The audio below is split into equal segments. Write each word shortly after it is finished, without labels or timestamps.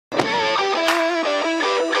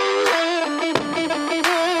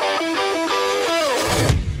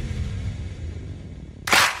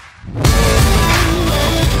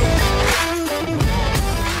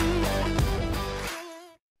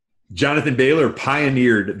Jonathan Bailor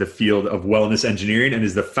pioneered the field of wellness engineering and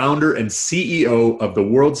is the founder and CEO of the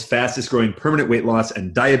world's fastest growing permanent weight loss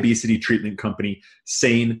and diabesity treatment company,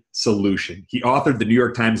 SANESolution. He authored the New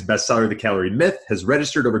York Times bestseller, The Calorie Myth, has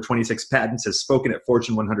registered over 26 patents, has spoken at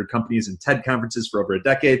Fortune 100 companies and TED conferences for over a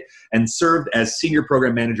decade, and served as senior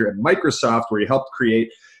program manager at Microsoft, where he helped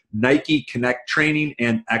create Nike Kinect training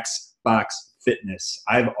and Xbox Fitness.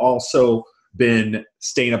 I've also been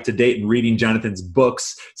staying up to date and reading Jonathan's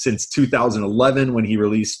books since 2011 when he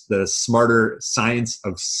released The Smarter Science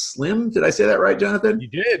of Slim. Did I say that right, Jonathan? You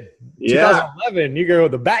did. Yeah. 2011. You go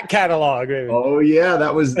with the back catalog. Baby. Oh yeah,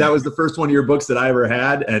 that was the first one of your books that I ever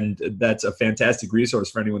had, and that's a fantastic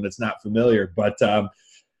resource for anyone that's not familiar. But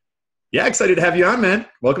yeah, excited to have you on, man.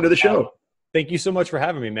 Welcome to the show. Thank you so much for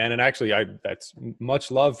having me, man. And actually, that's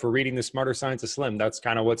much love for reading The Smarter Science of Slim. That's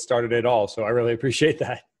kind of what started it all. So I really appreciate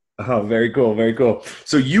that. Oh, very cool. Very cool.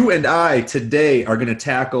 So you and I today are going to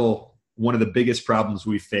tackle one of the biggest problems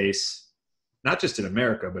we face, not just in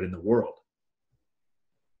America, but in the world.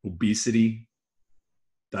 Obesity,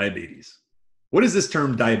 diabetes. What is this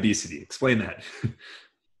term diabesity? Explain that.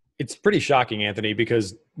 It's pretty shocking, Anthony,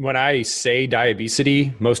 because when I say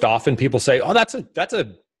diabesity, most often people say, oh, that's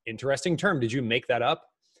a interesting term. Did you make that up?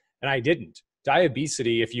 And I didn't.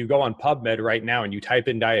 Diabesity, if you go on PubMed right now and you type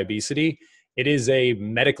in diabesity, it is a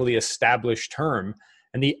medically established term.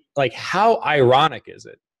 And how ironic is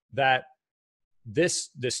it that this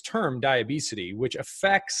term diabesity, which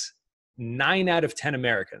affects 9 out of 10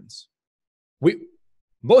 Americans,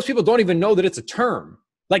 most people don't even know that it's a term.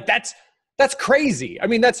 Like that's crazy. I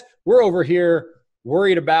mean, we're over here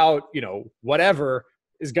worried about, whatever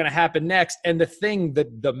is going to happen next. And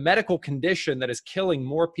the medical condition that is killing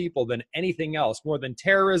more people than anything else, more than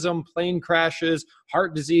terrorism, plane crashes,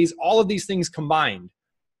 heart disease, all of these things combined,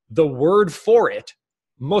 the word for it,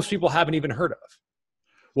 most people haven't even heard of.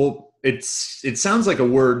 Well, it sounds like a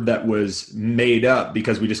word that was made up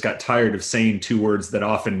because we just got tired of saying two words that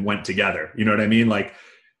often went together. You know what I mean? Like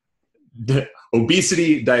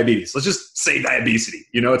obesity, diabetes. Let's just say diabesity.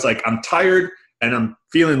 It's like I'm tired and I'm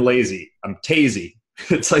feeling lazy. I'm tazy.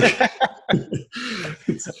 It's like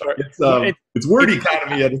it's word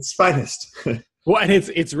economy at its finest. Well, and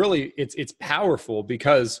it's really powerful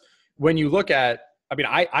because when you look at,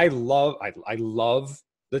 I love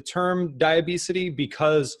the term diabesity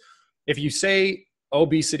because if you say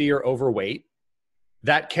obesity or overweight,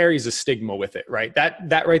 that carries a stigma with it, right?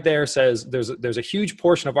 That right there says there's a huge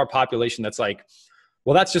portion of our population that's like,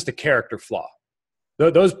 well, that's just a character flaw.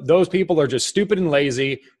 Those people are just stupid and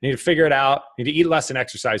lazy, need to figure it out, need to eat less and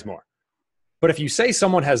exercise more. But if you say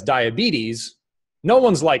someone has diabetes, no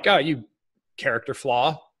one's like, oh, you character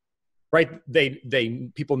flaw, right?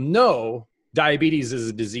 People know diabetes is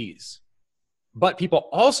a disease. But people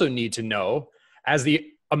also need to know, as the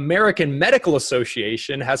American Medical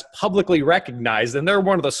Association has publicly recognized, and they're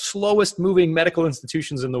one of the slowest moving medical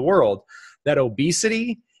institutions in the world, that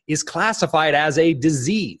obesity is classified as a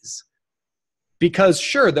disease. Because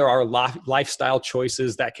sure, there are lifestyle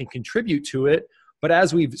choices that can contribute to it, but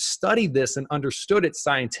as we've studied this and understood it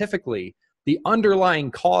scientifically, the underlying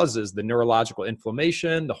causes, the neurological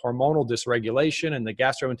inflammation, the hormonal dysregulation, and the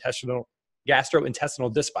gastrointestinal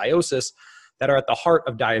dysbiosis that are at the heart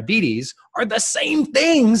of diabetes are the same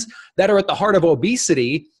things that are at the heart of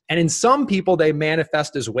obesity. And in some people, they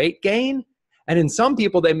manifest as weight gain, and in some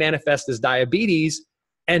people, they manifest as diabetes.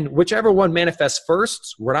 And whichever one manifests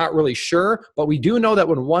first, we're not really sure, but we do know that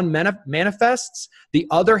when one manifests, the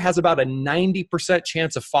other has about a 90%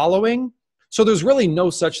 chance of following. So there's really no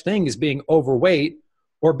such thing as being overweight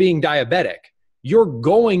or being diabetic. You're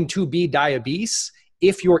going to be diabetes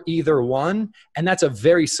if you're either one, and that's a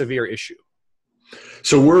very severe issue.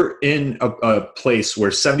 So we're in a place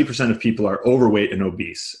where 70% of people are overweight and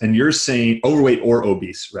obese, and you're saying overweight or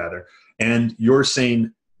obese rather, and you're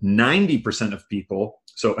saying 90% of people,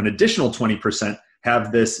 so an additional 20%,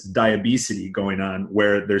 have this diabesity going on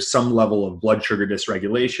where there's some level of blood sugar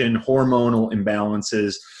dysregulation, hormonal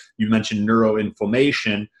imbalances. You mentioned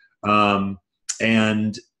neuroinflammation.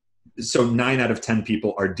 And so 9 out of 10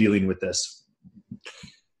 people are dealing with this.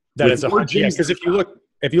 That is because if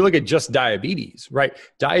you look at just diabetes, right?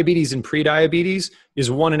 Diabetes and prediabetes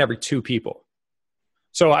is 1 in every 2 people.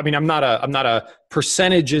 So, I'm not a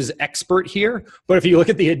percentages expert here, but if you look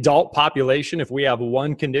at the adult population, if we have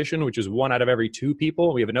one condition, which is 1 out of every 2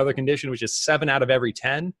 people, we have another condition, which is 7 out of every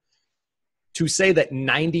 10, to say that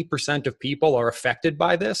 90% of people are affected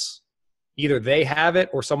by this, either they have it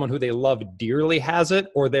or someone who they love dearly has it,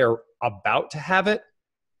 or they're about to have it,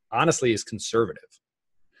 honestly is conservative.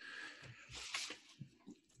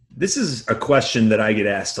 This is a question that I get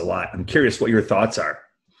asked a lot. I'm curious what your thoughts are.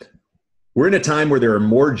 We're in a time where there are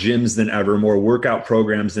more gyms than ever, more workout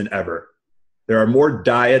programs than ever. There are more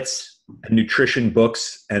diets and nutrition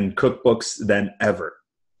books and cookbooks than ever.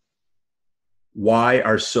 Why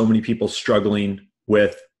are so many people struggling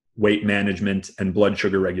with weight management and blood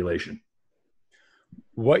sugar regulation?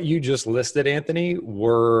 What you just listed, Anthony,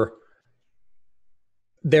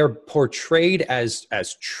 they're portrayed as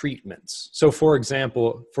treatments. So for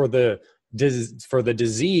example, for the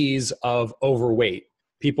disease of overweight,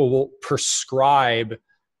 people will prescribe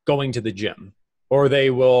going to the gym, or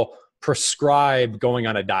they will prescribe going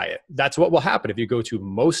on a diet. That's what will happen. If you go to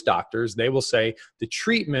most doctors, they will say the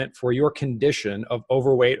treatment for your condition of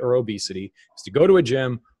overweight or obesity is to go to a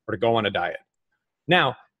gym or to go on a diet.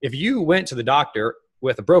 Now, if you went to the doctor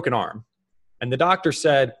with a broken arm and the doctor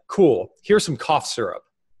said, cool, here's some cough syrup,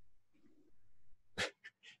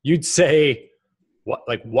 you'd say, what?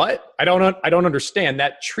 Like what? I don't understand.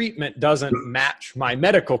 That treatment doesn't match my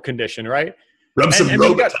medical condition, right? Rub some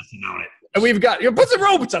Robitussin on it. And we've got, put some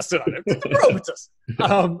Robitussin on it. Put some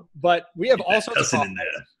Robitussin. But we have all sorts of cough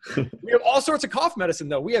medicine. We have all sorts of cough medicine,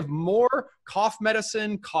 though. We have more cough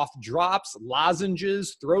medicine, cough drops,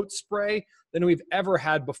 lozenges, throat spray than we've ever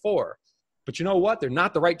had before. But you know what? They're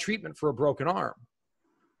not the right treatment for a broken arm.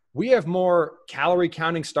 We have more calorie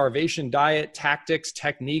counting, starvation diet, tactics,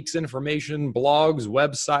 techniques, information, blogs,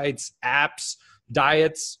 websites, apps,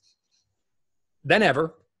 diets than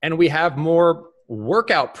ever. And we have more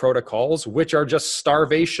workout protocols, which are just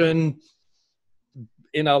starvation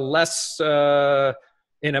in a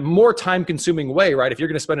more time consuming way, right? If you're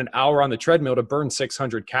going to spend an hour on the treadmill to burn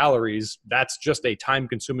 600 calories, that's just a time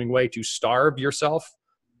consuming way to starve yourself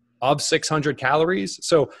of 600 calories.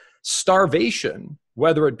 So starvation,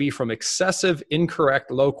 whether it be from excessive,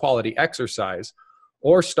 incorrect, low quality exercise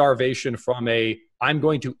or starvation from I'm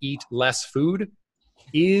going to eat less food,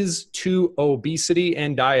 is to obesity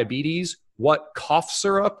and diabetes what cough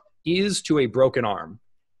syrup is to a broken arm.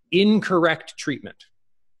 Incorrect treatment.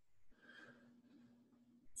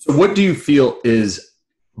 So what do you feel is,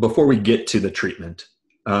 before we get to the treatment,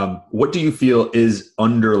 what do you feel is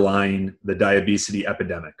underlying the diabesity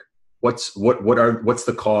epidemic? What's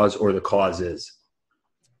the cause, or the cause is?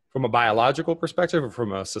 From a biological perspective or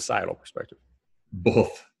from a societal perspective?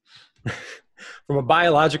 Both. From a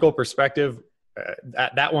biological perspective,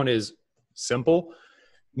 that one is simple.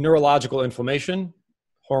 Neurological inflammation,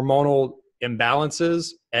 hormonal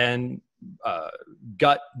imbalances, and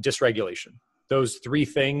gut dysregulation. Those three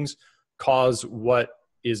things cause what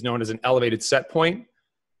is known as an elevated set point,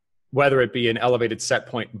 whether it be an elevated set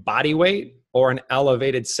point body weight or an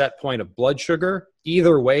elevated set point of blood sugar.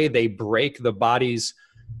 Either way, they break your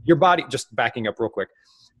body, just backing up real quick,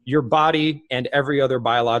 your body and every other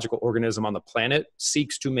biological organism on the planet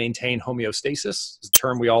seeks to maintain homeostasis. It's a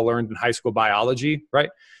term we all learned in high school biology, right?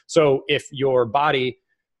 So if your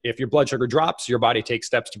blood sugar drops, your body takes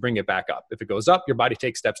steps to bring it back up. If it goes up, your body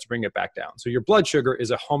takes steps to bring it back down. So your blood sugar is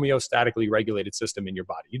a homeostatically regulated system in your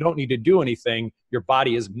body. You don't need to do anything. Your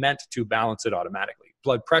body is meant to balance it automatically.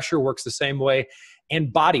 Blood pressure works the same way,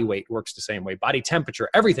 and body weight works the same way. Body temperature,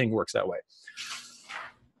 everything works that way.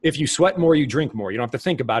 If you sweat more, you drink more. You don't have to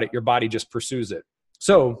think about it. Your body just pursues it.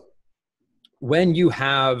 So when you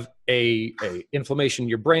have a inflammation in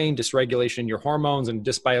your brain, dysregulation in your hormones, and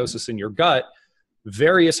dysbiosis in your gut,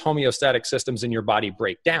 various homeostatic systems in your body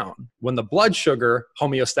break down. When the blood sugar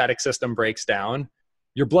homeostatic system breaks down,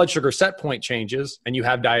 your blood sugar set point changes and you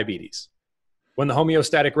have diabetes. When the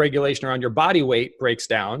homeostatic regulation around your body weight breaks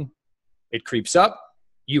down, it creeps up,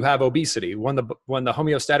 you have obesity. When the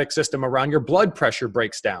homeostatic system around your blood pressure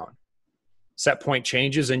breaks down, set point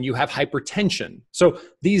changes and you have hypertension. So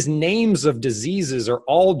these names of diseases are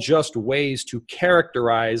all just ways to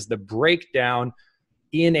characterize the breakdown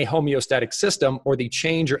in a homeostatic system or the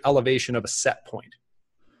change or elevation of a set point.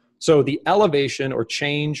 So the elevation or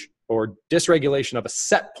change or dysregulation of a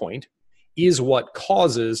set point is what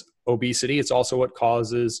causes obesity. It's also what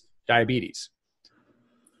causes diabetes.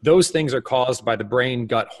 Those things are caused by the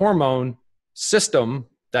brain-gut hormone system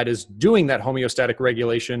that is doing that homeostatic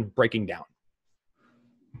regulation breaking down.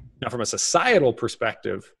 Now, from a societal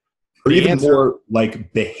perspective, or even more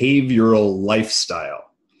like behavioral lifestyle.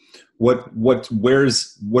 What are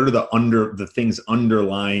the things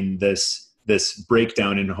underlying this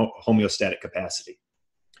breakdown in homeostatic capacity?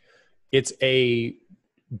 It's a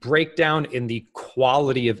breakdown in the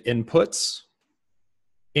quality of inputs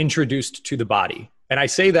introduced to the body. And I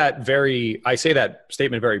say that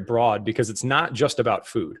statement very broad because it's not just about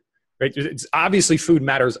food, right? It's obviously food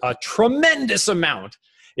matters a tremendous amount.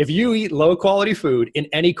 If you eat low quality food in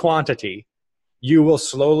any quantity, you will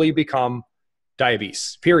slowly become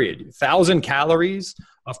diabetes, period. 1,000 calories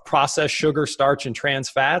of processed sugar, starch, and trans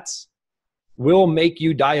fats will make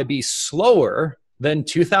you diabetes slower than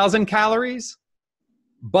 2,000 calories,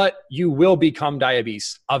 but you will become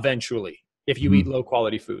diabetes eventually if you eat low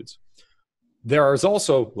quality foods. There is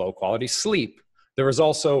also low quality sleep. There is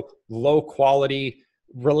also low quality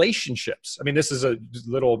relationships. I mean, this is a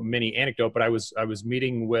little mini anecdote, but I was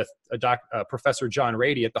meeting with Professor John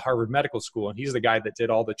Rady at the Harvard Medical School, and he's the guy that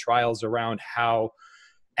did all the trials around how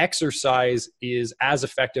exercise is as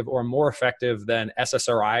effective or more effective than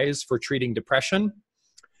SSRIs for treating depression.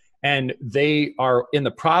 And they are in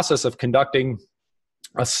the process of conducting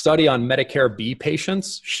a study on Medicare B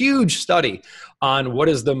patients, huge study on what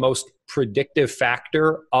is the most predictive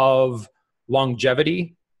factor of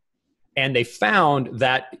longevity. And they found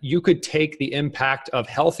that you could take the impact of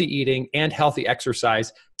healthy eating and healthy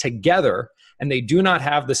exercise together, and they do not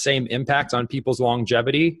have the same impact on people's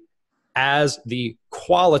longevity as the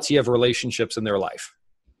quality of relationships in their life.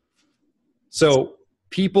 So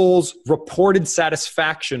people's reported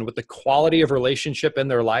satisfaction with the quality of relationship in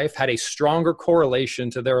their life had a stronger correlation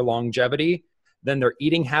to their longevity than their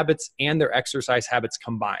eating habits and their exercise habits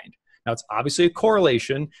combined. Now, it's obviously a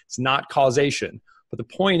correlation. It's not causation. But the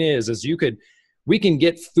point is we can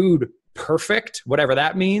get food perfect, whatever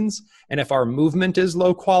that means. And if our movement is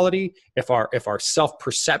low quality, if our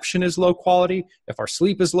self-perception is low quality, if our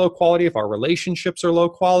sleep is low quality, if our relationships are low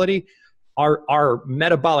quality, our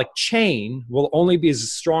metabolic chain will only be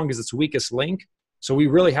as strong as its weakest link. So we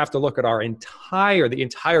really have to look at the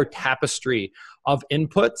entire tapestry of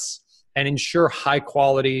inputs and ensure high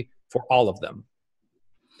quality for all of them.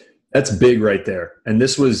 That's big right there. And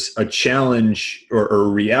this was a challenge or a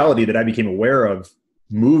reality that I became aware of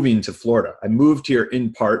moving to Florida. I moved here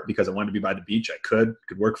in part because I wanted to be by the beach. I could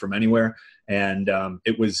work from anywhere. And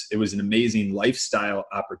it was an amazing lifestyle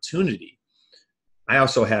opportunity. I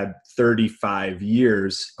also had 35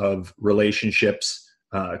 years of relationships,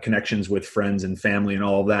 connections with friends and family and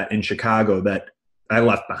all of that in Chicago that I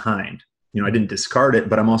left behind. You know, I didn't discard it,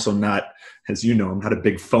 but I'm also not, as you know, I'm not a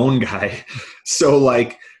big phone guy. So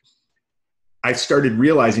like, I started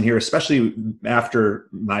realizing here, especially after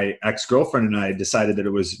my ex-girlfriend and I decided that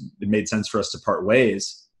it made sense for us to part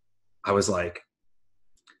ways. I was like,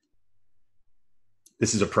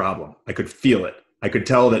 this is a problem. I could feel it. I could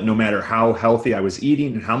tell that no matter how healthy I was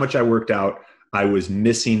eating and how much I worked out, I was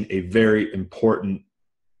missing a very important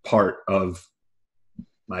part of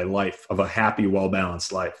my life, of a happy,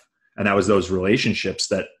 well-balanced life. And that was those relationships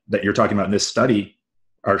that you're talking about in this study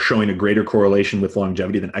are showing a greater correlation with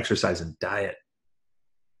longevity than exercise and diet.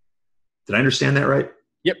 Did I understand that right?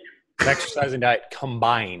 Yep. Exercise and diet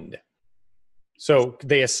combined. So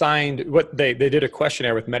they assigned they did a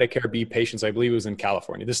questionnaire with Medicare B patients. I believe it was in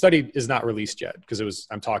California. The study is not released yet because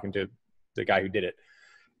I'm talking to the guy who did it.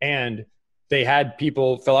 And they had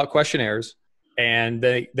people fill out questionnaires, and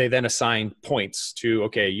they then assigned points to,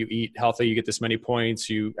 okay, you eat healthy, you get this many points,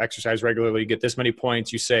 you exercise regularly, you get this many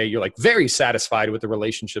points, you say you're like very satisfied with the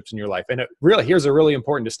relationships in your life. And here's a really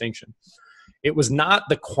important distinction. It was not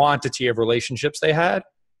the quantity of relationships they had.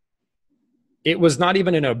 It was not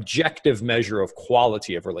even an objective measure of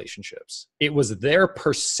quality of relationships. It was their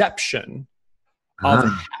perception of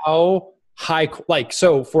how high,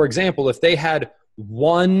 so for example, if they had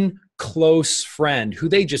one close friend who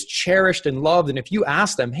they just cherished and loved, and if you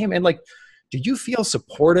ask them, hey man, do you feel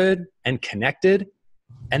supported and connected?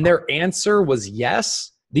 And their answer was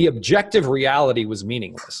yes, the objective reality was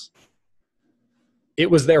meaningless. It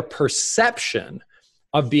was their perception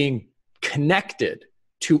of being connected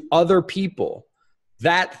to other people,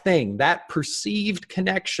 that thing, that perceived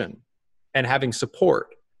connection and having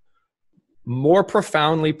support, more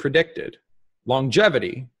profoundly predicted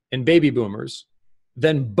longevity in baby boomers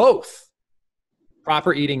than both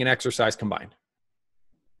proper eating and exercise combined.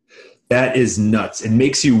 That is nuts. It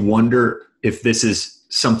makes you wonder if this is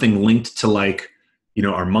something linked to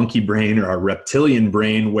our monkey brain or our reptilian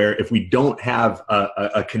brain, where if we don't have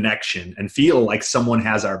a connection and feel like someone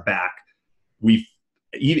has our back, we,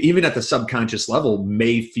 even at the subconscious level,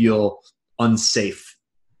 may feel unsafe.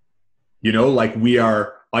 Like we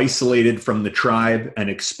are isolated from the tribe and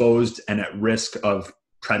exposed and at risk of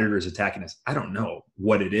predators attacking us. I don't know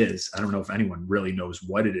what it is. I don't know if anyone really knows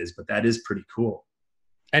what it is, but that is pretty cool.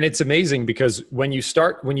 And it's amazing because when you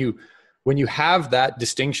have that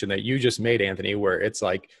distinction that you just made, Anthony, where it's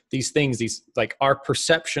like these things, our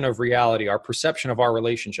perception of reality, our perception of our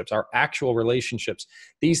relationships, our actual relationships,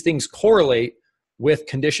 these things correlate with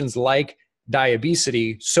conditions like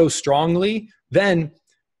diabesity so strongly, then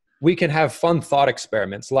we can have fun thought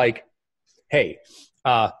experiments like, hey,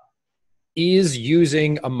 is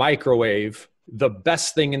using a microwave the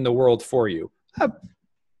best thing in the world for you?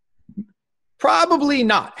 Probably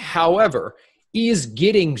not. However, is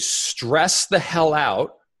getting stressed the hell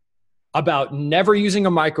out about never using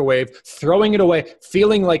a microwave, throwing it away,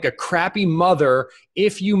 feeling like a crappy mother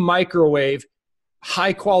if you microwave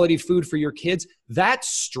high quality food for your kids, that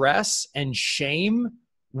stress and shame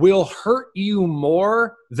will hurt you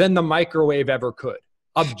more than the microwave ever could.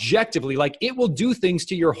 Objectively, like it will do things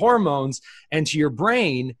to your hormones and to your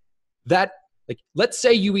brain that, like, let's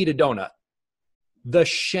say you eat a donut. The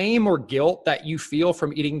shame or guilt that you feel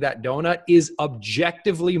from eating that donut is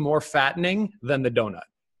objectively more fattening than the donut.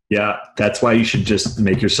 Yeah, that's why you should just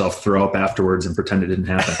make yourself throw up afterwards and pretend it didn't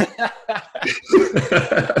happen.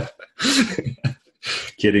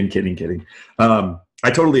 Kidding.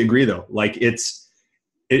 I totally agree though. Like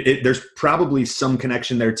there's probably some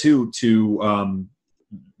connection there too to,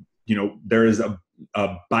 there is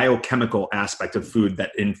a biochemical aspect of food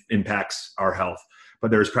that impacts our health,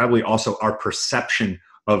 but there's probably also our perception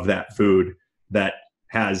of that food that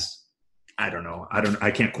has, I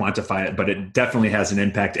can't quantify it, but it definitely has an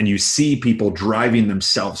impact. And you see people driving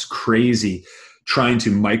themselves crazy, trying to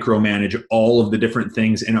micromanage all of the different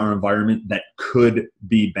things in our environment that could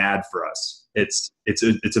be bad for us. It's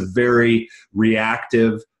a very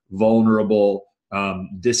reactive, vulnerable,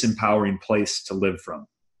 disempowering place to live from.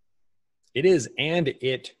 It is. And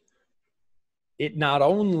it not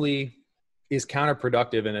only is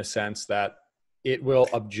counterproductive in a sense that it will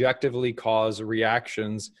objectively cause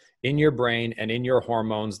reactions in your brain and in your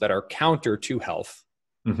hormones that are counter to health.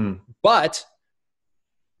 Mm-hmm. But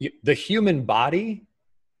the human body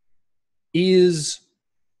is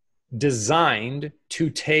designed to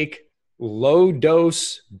take low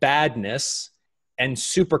dose badness and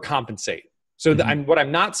super compensate. So what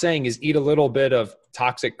I'm not saying is eat a little bit of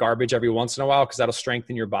toxic garbage every once in a while because that'll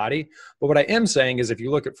strengthen your body. But what I am saying is if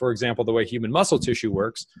you look at, for example, the way human muscle tissue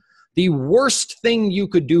works, the worst thing you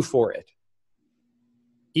could do for it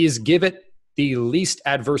is give it the least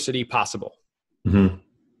adversity possible. Mm-hmm.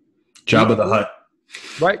 Job of the Hutt.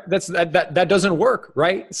 Right? That doesn't work,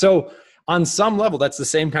 right? So on some level, that's the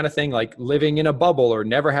same kind of thing, like living in a bubble or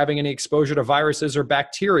never having any exposure to viruses or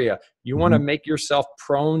bacteria. You want to make yourself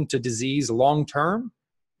prone to disease long-term?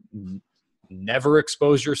 Never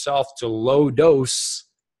expose yourself to low dose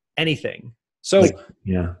anything. So,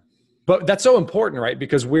 but that's so important, right?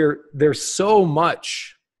 Because there's so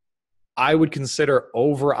much I would consider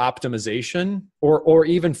over optimization or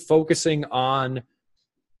even focusing on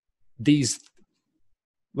these.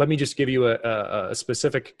 Let me just give you a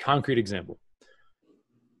specific concrete example.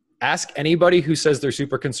 Ask anybody who says they're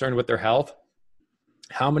super concerned with their health,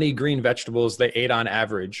 how many green vegetables they ate on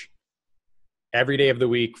average every day of the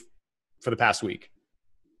week for the past week.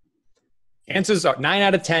 Answers are 9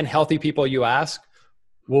 out of 10 healthy people you ask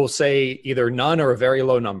will say either none or a very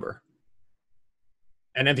low number.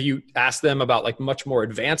 And if you ask them about like much more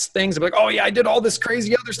advanced things, they're like, oh yeah, I did all this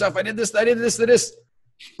crazy other stuff. I did this,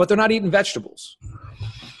 but they're not eating vegetables.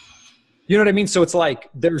 You know what I mean? So it's like,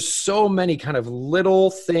 there's so many kind of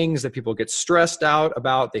little things that people get stressed out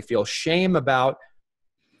about. They feel shame about.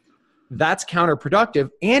 That's counterproductive.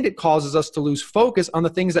 And it causes us to lose focus on the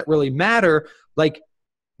things that really matter, like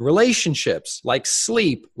relationships, like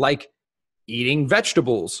sleep, like eating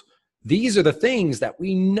vegetables. These are the things that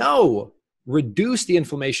we know reduce the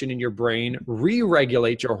inflammation in your brain,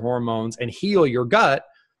 re-regulate your hormones, and heal your gut,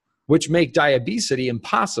 which make diabesity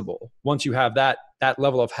impossible once you have that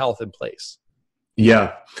level of health in place.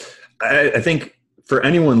 Yeah. I think for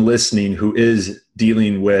anyone listening who is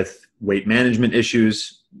dealing with weight management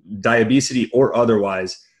issues, diabesity or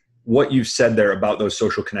otherwise, what you've said there about those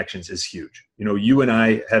social connections is huge. You know, you and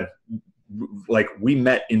I have, like, we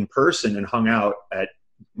met in person and hung out at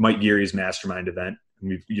Mike Geary's mastermind event.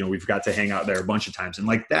 We've got to hang out there a bunch of times. And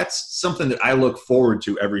like, that's something that I look forward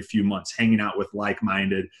to every few months, hanging out with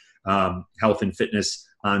like-minded health and fitness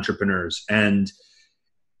entrepreneurs. And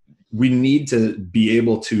we need to be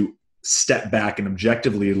able to step back and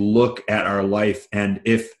objectively look at our life. And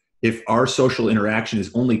if our social interaction is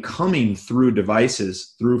only coming through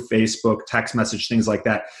devices, through Facebook, text message, things like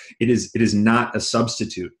that, it is not a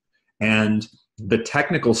substitute. And the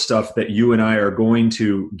technical stuff that you and I are going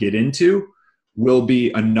to get into will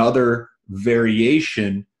be another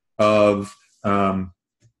variation of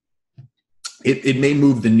it may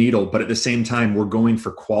move the needle, but at the same time, we're going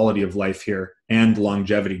for quality of life here and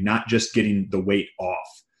longevity, not just getting the weight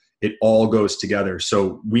off. It all goes together.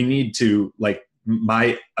 So we need to, like,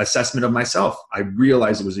 my assessment of myself, I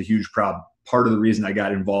realized it was a huge problem. Part of the reason I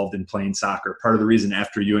got involved in playing soccer, part of the reason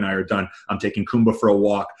after you and I are done, I'm taking Kumba for a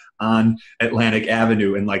walk on Atlantic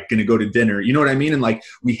Avenue and like going to go to dinner. You know what I mean? And like,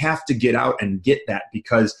 we have to get out and get that,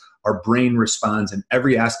 because our brain responds and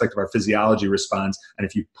every aspect of our physiology responds. And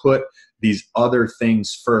if you put these other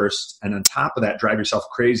things first, and on top of that, drive yourself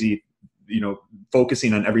crazy,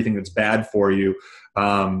 focusing on everything that's bad for you,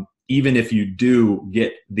 even if you do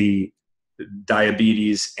get the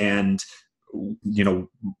diabetes and,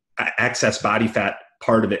 excess body fat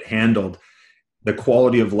part of it handled, the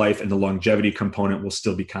quality of life and the longevity component will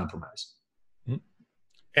still be compromised.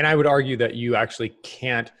 And I would argue that you actually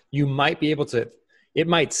can't, you might be able to, it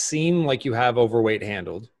might seem like you have overweight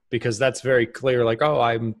handled because that's very clear, like, oh,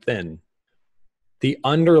 I'm thin. The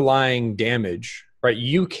underlying damage, right?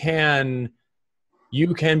 You can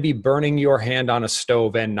be burning your hand on a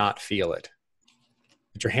stove and not feel it,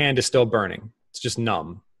 but your hand is still burning. It's just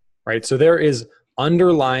numb, right? So there is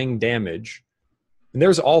underlying damage. And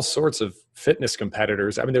there's all sorts of fitness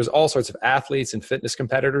competitors. I mean, there's all sorts of athletes and fitness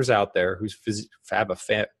competitors out there who have a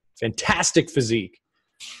fantastic physique.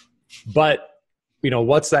 But,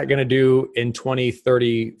 what's that going to do in 20,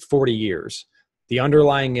 30, 40 years? The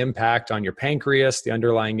underlying impact on your pancreas, the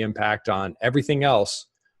underlying impact on everything else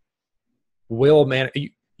will,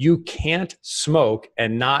 you can't smoke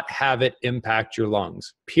and not have it impact your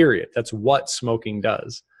lungs, period. That's what smoking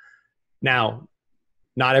does. Now,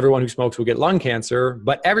 not everyone who smokes will get lung cancer,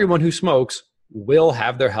 but everyone who smokes will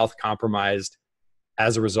have their health compromised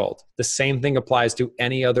as a result. The same thing applies to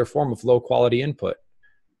any other form of low quality input.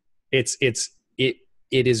 It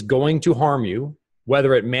is going to harm you,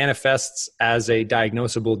 whether it manifests as a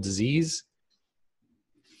diagnosable disease,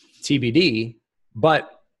 TBD,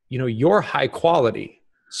 but you're high quality.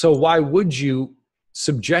 So why would you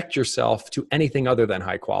subject yourself to anything other than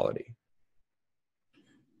high quality?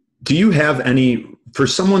 Do you have for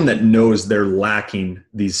someone that knows they're lacking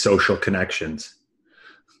these social connections,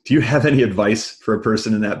 do you have any advice for a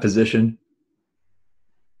person in that position?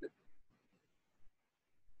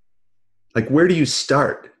 Like, where do you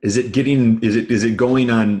start? Is it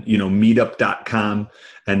going on, meetup.com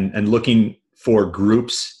and looking for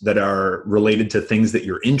groups that are related to things that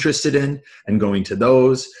you're interested in and going to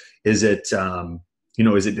those? Is it,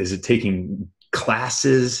 is it taking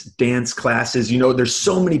classes, dance classes? There's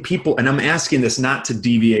so many people, and I'm asking this not to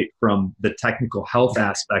deviate from the technical health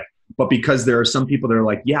aspect, but because there are some people that are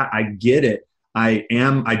like, yeah, I get it.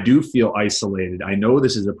 I do feel isolated. I know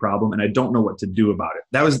this is a problem and I don't know what to do about it.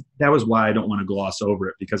 That was why I don't want to gloss over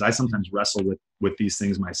it, because I sometimes wrestle with these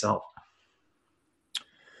things myself.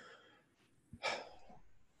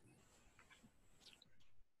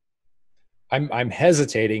 I'm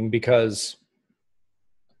hesitating because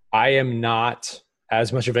I am not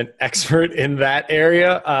as much of an expert in that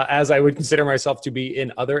area as I would consider myself to be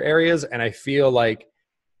in other areas. And I feel like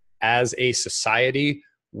as a society,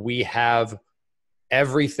 we have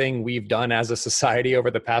everything we've done as a society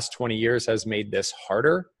over the past 20 years has made this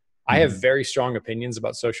harder. I have very strong opinions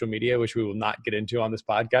about social media, which we will not get into on this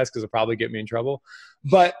podcast because it'll probably get me in trouble.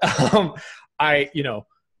 But I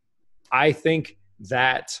think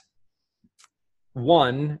that,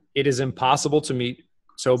 one, it is impossible to meet.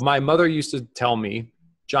 So my mother used to tell me,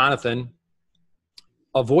 Jonathan,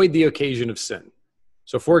 avoid the occasion of sin.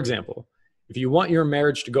 So for example, if you want your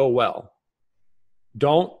marriage to go well,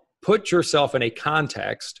 don't put yourself in a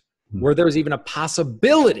context where there's even a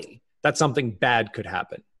possibility that something bad could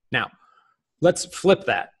happen. Now, let's flip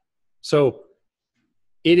that. So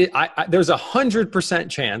there's 100%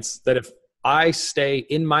 chance that if I stay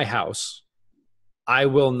in my house, I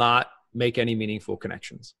will not make any meaningful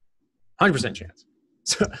connections. 100% chance.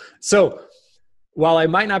 So while I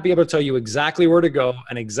might not be able to tell you exactly where to go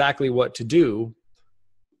and exactly what to do,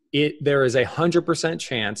 there is 100%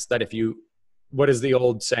 chance that if you, what is the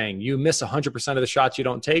old saying? You miss 100% of the shots you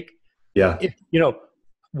don't take. Yeah.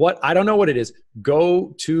 I don't know what it is.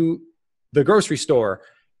 Go to the grocery store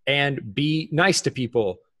and be nice to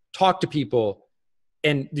people, talk to people.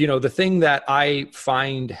 And, the thing that I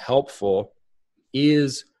find helpful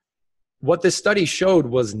is what this study showed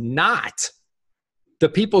was not the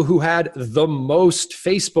people who had the most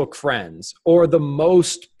Facebook friends or the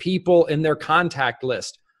most people in their contact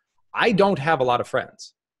list. I don't have a lot of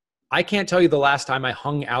friends. I can't tell you the last time I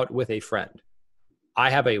hung out with a friend. I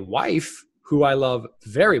have a wife who I love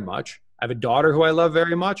very much. I have a daughter who I love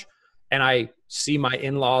very much. And I see my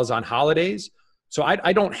in-laws on holidays. So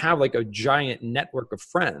I don't have like a giant network of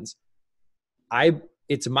friends.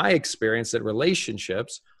 It's my experience that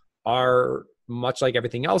relationships are much like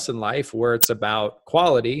everything else in life, where it's about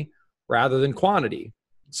quality rather than quantity.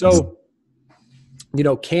 So,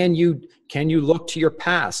 can you look to your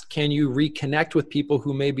past? Can you reconnect with people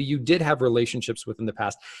who maybe you did have relationships with in the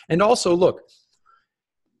past? And also, look,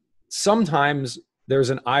 sometimes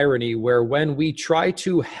there's an irony where when we try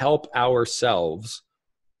to help ourselves,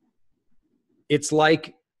 it's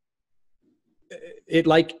like it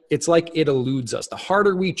eludes us. The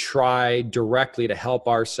harder we try directly to help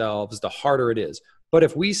ourselves, the harder it is. But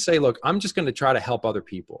if we say, look, I'm just going to try to help other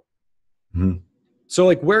people. Mm-hmm. So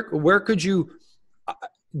like, where could you,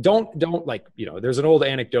 don't like, there's an old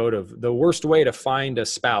anecdote of the worst way to find a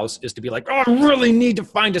spouse is to be like, oh, I really need to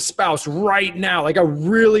find a spouse right now. Like I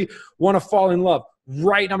really want to fall in love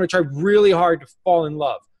right now. I'm going to try really hard to fall in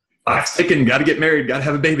love. Clock's ticking, got to get married, got to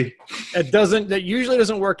have a baby. That usually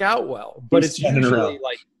doesn't work out well, but it's usually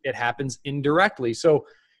like it happens indirectly. So,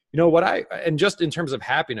 and just in terms of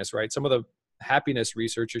happiness, right? Some of the happiness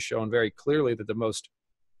research has shown very clearly that the most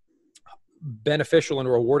beneficial and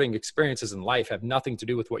rewarding experiences in life have nothing to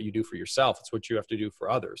do with what you do for yourself. It's what you have to do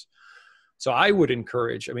for others. So I would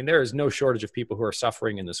encourage, there is no shortage of people who are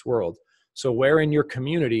suffering in this world. So where in your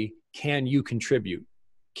community can you contribute?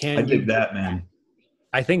 I dig that, man.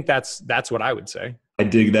 I think that's what I would say. I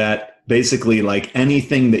dig that. Basically, like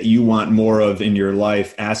anything that you want more of in your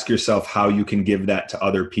life, ask yourself how you can give that to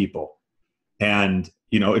other people. And,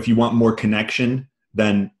 if you want more connection,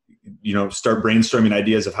 then, start brainstorming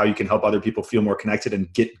ideas of how you can help other people feel more connected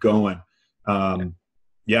and get going. I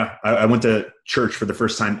went to church for the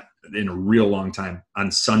first time in a real long time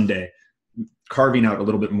on Sunday, carving out a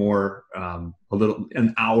little bit more,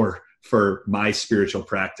 an hour for my spiritual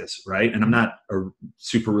practice, right? And I'm not a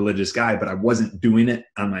super religious guy, but I wasn't doing it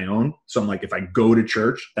on my own. So I'm like, if I go to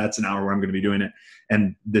church, that's an hour where I'm going to be doing it.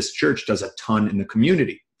 And this church does a ton in the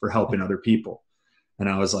community for helping other people. And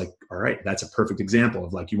I was like, all right, that's a perfect example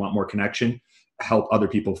of like, you want more connection, help other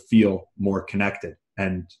people feel more connected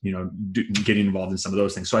and, getting involved in some of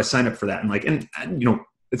those things. So I signed up for that. And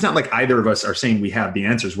it's not like either of us are saying we have the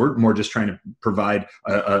answers. We're more just trying to provide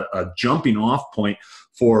a jumping off point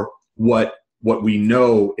for what we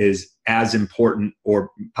know is as important or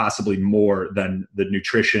possibly more than the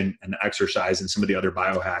nutrition and the exercise and some of the other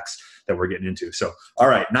biohacks that we're getting into. So, all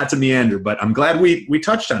right, not to meander, but I'm glad we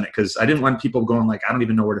touched on it because I didn't want people going like, I don't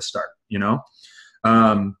even know where to start,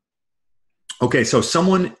 Okay, so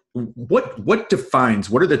what defines,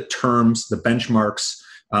 what are the terms, the benchmarks,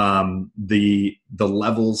 the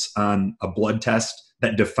levels on a blood test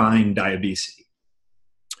that define diabetes?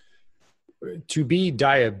 To be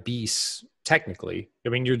diabetes, technically,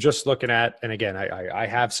 you're just looking at, and again, I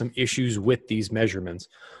have some issues with these measurements,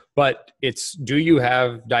 but it's, do you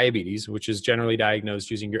have diabetes, which is generally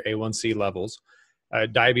diagnosed using your A1C levels,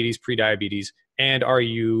 diabetes, prediabetes, and are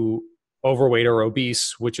you overweight or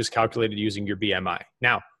obese, which is calculated using your BMI.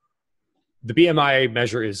 Now, the BMI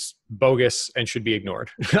measure is bogus and should be ignored.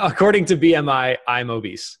 According to BMI, I'm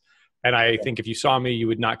obese. And I think if you saw me, you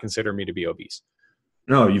would not consider me to be obese.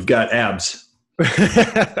 No, you've got abs.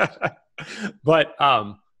 But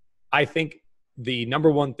I think the number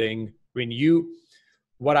one thing,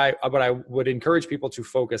 what I would encourage people to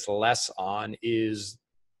focus less on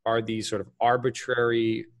are these sort of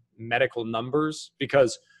arbitrary medical numbers,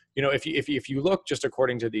 because if you look just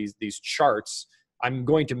according to these charts, I'm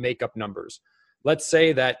going to make up numbers. Let's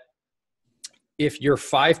say that if you're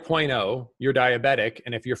 5.0, you're diabetic,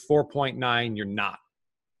 and if you're 4.9, you're not.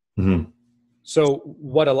 Mm-hmm. So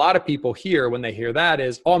what a lot of people hear when they hear that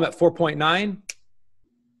is, oh, I'm at 4.9. Right.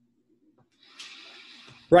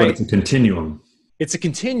 But it's a continuum. It's a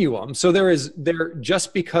continuum. So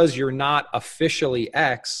just because you're not officially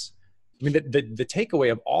X, the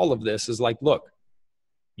takeaway of all of this is like, look,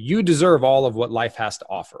 you deserve all of what life has to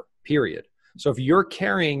offer, period. So if you're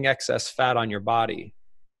carrying excess fat on your body,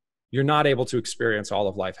 you're not able to experience all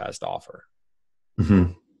of life has to offer.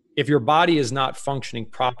 Mm-hmm. If your body is not functioning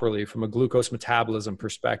properly from a glucose metabolism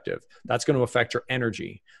perspective, that's going to affect your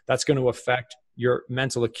energy. That's going to affect your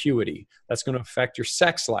mental acuity. That's going to affect your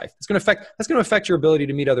sex life. That's going to affect your ability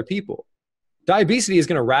to meet other people. Diabesity is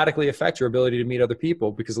going to radically affect your ability to meet other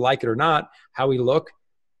people because, like it or not, how we look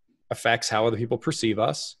affects how other people perceive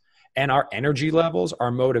us. And our energy levels,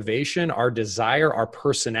 our motivation, our desire, our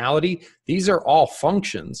personality, these are all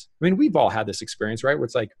functions. We've all had this experience, right? Where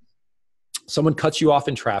it's like someone cuts you off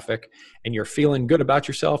in traffic and you're feeling good about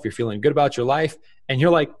yourself, you're feeling good about your life, and you're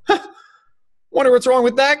like, wonder what's wrong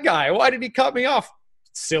with that guy? Why did he cut me off?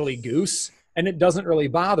 Silly goose. And it doesn't really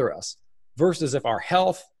bother us. Versus if our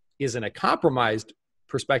health is in a compromised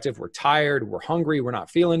perspective, we're tired, we're hungry, we're not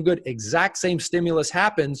feeling good, exact same stimulus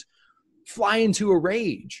happens, fly into a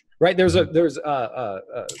rage, right? There's a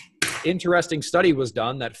interesting study was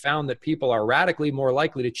done that found that people are radically more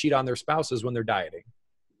likely to cheat on their spouses when they're dieting.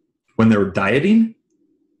 When they're dieting?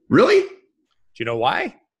 Really? Do you know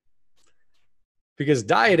why? Because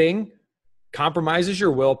dieting compromises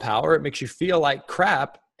your willpower. It makes you feel like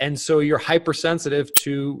crap. And so you're hypersensitive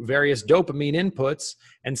to various dopamine inputs,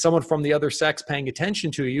 and someone from the other sex paying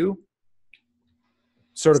attention to you,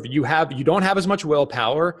 sort of you don't have as much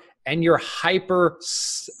willpower, and you're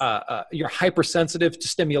hypersensitive to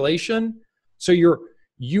stimulation. So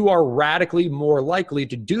you are radically more likely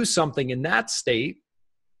to do something in that state,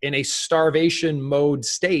 in a starvation mode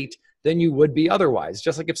state, than you would be otherwise.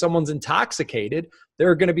 Just like if someone's intoxicated,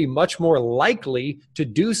 they're going to be much more likely to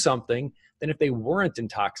do something than if they weren't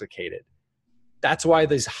intoxicated. That's why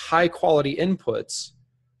these high quality inputs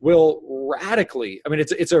will radically, I mean,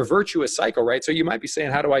 it's a virtuous cycle, right? So you might be saying,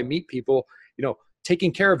 how do I meet people?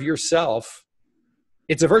 Taking care of yourself,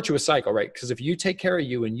 it's a virtuous cycle, right? Because if you take care of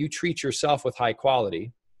you and you treat yourself with high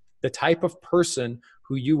quality, the type of person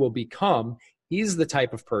who you will become is the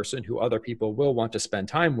type of person who other people will want to spend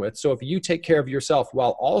time with. So if you take care of yourself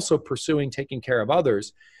while also pursuing taking care of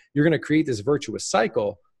others, you're going to create this virtuous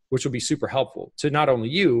cycle, which will be super helpful to not only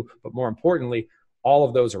you, but more importantly, all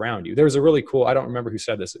of those around you. There was a really cool, I don't remember who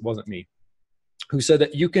said this, it wasn't me, who said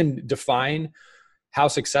that you can define how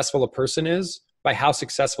successful a person is by how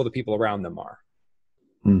successful the people around them are.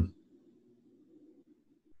 And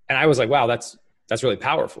I was like, wow, that's really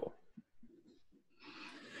powerful.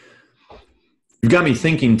 You've got me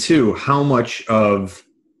thinking too, how much of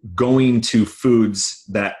going to foods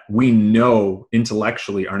that we know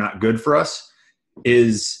intellectually are not good for us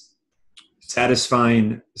is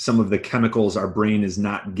satisfying some of the chemicals our brain is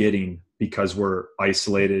not getting because we're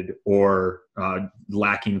isolated or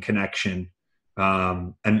lacking connection.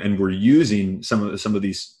 And we're using some of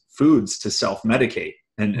these foods to self-medicate.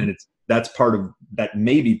 And that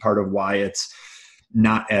may be part of why it's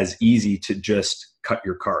not as easy to just cut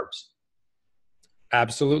your carbs.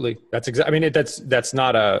 Absolutely. That's exactly, I mean, that's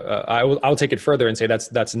not I'll take it further and say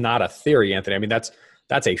that's not a theory, Anthony. I mean, that's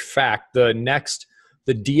a fact. The next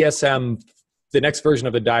DSM, the next version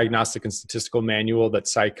of the Diagnostic and Statistical Manual that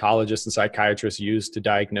psychologists and psychiatrists use to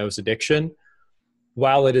diagnose addiction,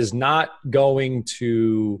 while it is not going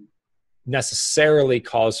to necessarily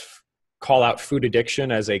call out food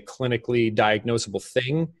addiction as a clinically diagnosable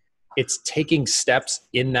thing, it's taking steps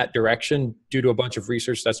in that direction due to a bunch of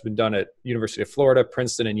research that's been done at University of Florida,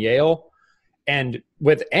 Princeton, and Yale. And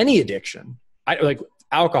with any addiction, like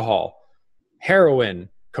alcohol, heroin,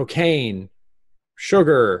 cocaine,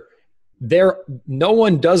 sugar, no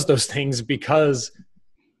one does those things because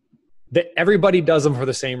everybody does them for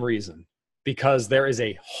the same reason. Because there is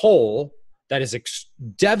a hole that is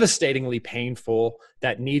devastatingly painful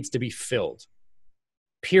that needs to be filled,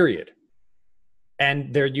 period.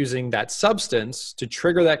 And they're using that substance to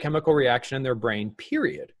trigger that chemical reaction in their brain,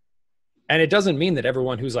 period. And it doesn't mean that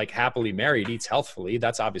everyone who's like happily married eats healthfully.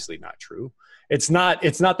 That's obviously not true. It's not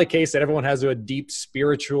the case that everyone has a deep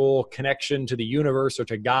spiritual connection to the universe or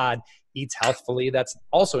to God eats healthfully. That's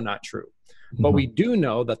also not true. But we do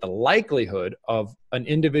know that the likelihood of an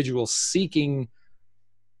individual seeking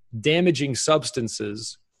damaging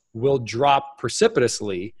substances will drop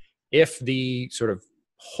precipitously if the sort of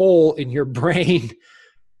hole in your brain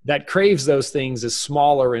that craves those things is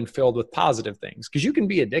smaller and filled with positive things. Because you can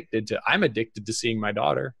be I'm addicted to seeing my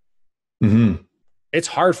daughter. Mm-hmm. It's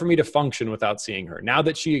hard for me to function without seeing her. Now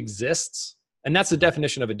that she exists, and that's the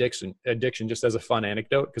definition of addiction, just as a fun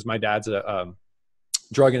anecdote, because my dad's a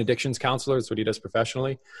drug and addictions counselor. That's what he does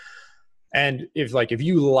professionally. And if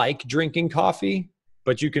you like drinking coffee,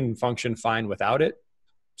 but you can function fine without it.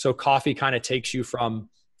 So coffee kind of takes you from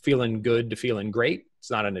feeling good to feeling great.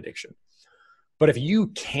 It's not an addiction. But if you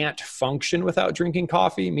can't function without drinking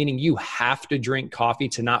coffee, meaning you have to drink coffee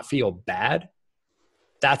to not feel bad,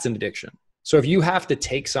 that's an addiction. So if you have to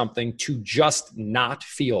take something to just not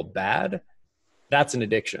feel bad, that's an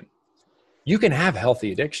addiction. You can have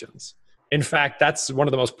healthy addictions. In fact, that's one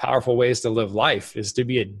of the most powerful ways to live life, is to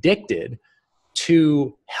be addicted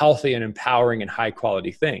to healthy and empowering and high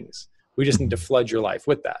quality things. We just need to flood your life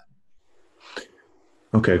with that.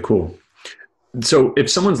 Okay, cool. So if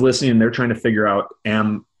someone's listening and they're trying to figure out,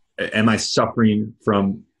 am I suffering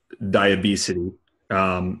from diabesity?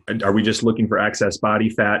 Are we just looking for excess body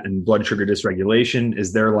fat and blood sugar dysregulation?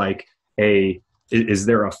 Is there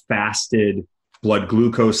a fasted blood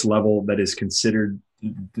glucose level that is considered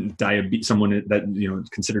someone that,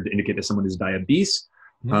 considered to indicate that someone is diabetes?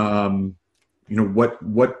 Mm-hmm. What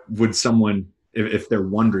would someone, if they're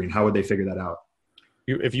wondering, how would they figure that out?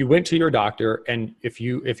 If you went to your doctor, and if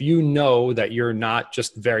you know that you're not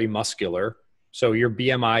just very muscular, so your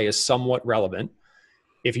BMI is somewhat relevant.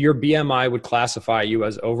 If your BMI would classify you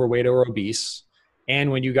as overweight or obese,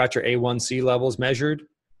 and when you got your A1C levels measured,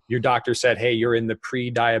 your doctor said, hey, you're in the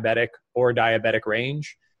pre-diabetic or diabetic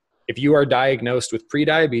range. If you are diagnosed with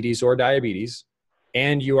pre-diabetes or diabetes,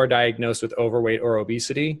 and you are diagnosed with overweight or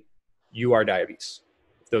obesity, you are diabetes.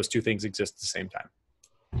 Those two things exist at the same time.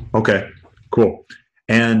 Okay, cool.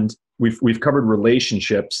 And we've covered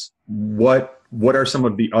relationships. What are some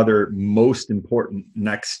of the other most important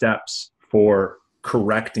next steps for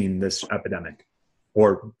correcting this epidemic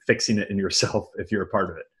or fixing it in yourself if you're a part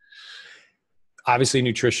of it? Obviously,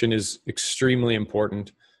 nutrition is extremely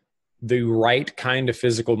important. The right kind of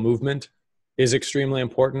physical movement is extremely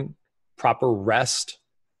important. Proper rest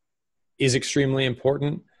is extremely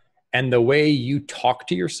important. And the way you talk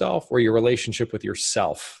to yourself or your relationship with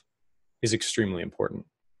yourself is extremely important.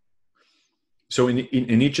 So in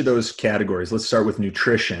each of those categories, let's start with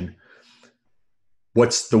nutrition.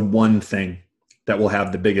 What's the one thing that will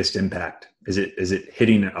have the biggest impact? Is it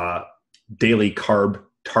hitting a daily carb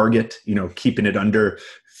target, keeping it under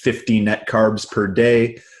 50 net carbs per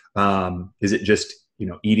day? Is it just,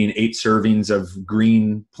 eating 8 servings of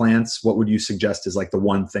green plants? What would you suggest is like the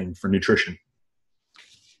one thing for nutrition?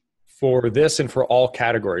 For this and for all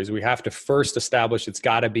categories, we have to first establish it's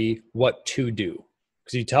got to be what to do.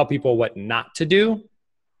 Because you tell people what not to do,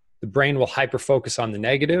 the brain will hyper-focus on the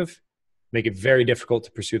negative, make it very difficult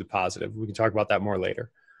to pursue the positive. We can talk about that more later.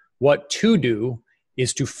 What to do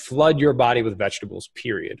is to flood your body with vegetables,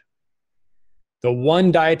 period. The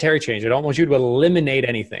one dietary change, I don't want you to eliminate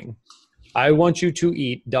anything. I want you to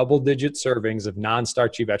eat double-digit servings of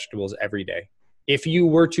non-starchy vegetables every day. If you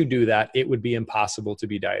were to do that, it would be impossible to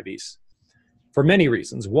be diabetes. For many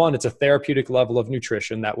reasons. One, it's a therapeutic level of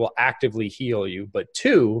nutrition that will actively heal you. But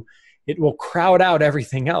two, it will crowd out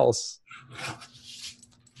everything else.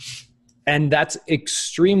 And that's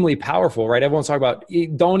extremely powerful, right? Everyone's talking about,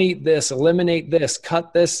 don't eat this, eliminate this,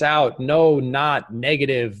 cut this out. No, not,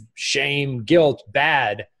 negative, shame, guilt,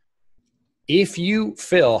 bad. If you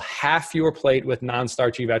fill half your plate with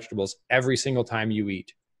non-starchy vegetables every single time you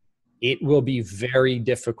eat, it will be very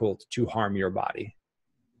difficult to harm your body.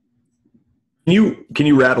 Can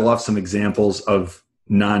you rattle off some examples of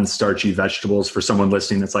non-starchy vegetables for someone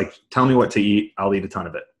listening that's like, tell me what to eat, I'll eat a ton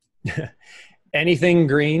of it? Anything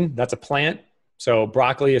green, that's a plant. So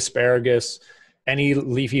broccoli, asparagus, any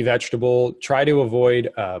leafy vegetable. Try to avoid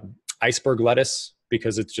iceberg lettuce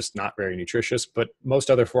because it's just not very nutritious, but most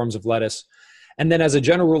other forms of lettuce. And then as a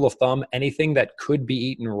general rule of thumb, anything that could be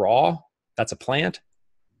eaten raw, that's a plant.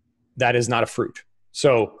 That is not a fruit.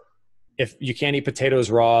 So if you can't eat potatoes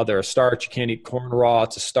raw, they're a starch. You can't eat corn raw,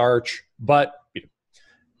 it's a starch. But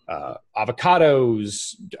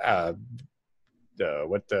avocados,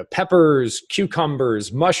 the peppers,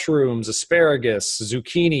 cucumbers, mushrooms, asparagus,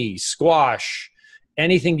 zucchini, squash,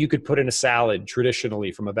 anything you could put in a salad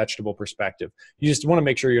traditionally from a vegetable perspective. You just want to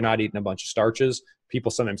make sure you're not eating a bunch of starches.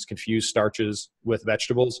 People sometimes confuse starches with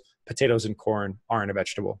vegetables. Potatoes and corn aren't a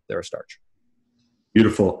vegetable, they're a starch.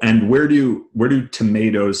 Beautiful. And where do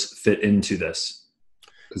tomatoes fit into this?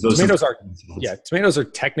 Tomatoes are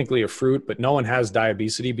technically a fruit, but no one has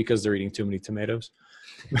diabesity because they're eating too many tomatoes.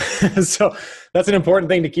 So that's an important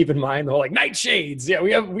thing to keep in mind. The whole nightshades.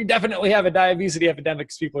 Yeah, we definitely have a diabesity epidemic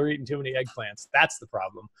because people are eating too many eggplants. That's the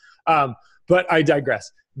problem. But I digress.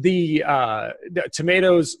 The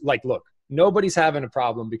tomatoes, look, nobody's having a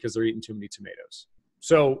problem because they're eating too many tomatoes.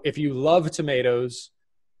 So if you love tomatoes,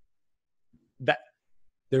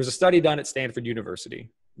 there's a study done at Stanford University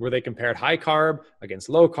where they compared high carb against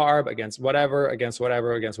low carb, against whatever.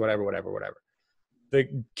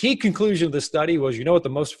 The key conclusion of the study was, you know what the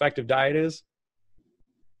most effective diet is?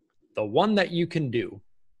 The one that you can do.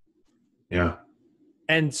 Yeah.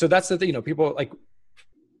 And so that's the thing, people are like,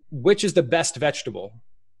 which is the best vegetable?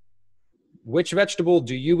 Which vegetable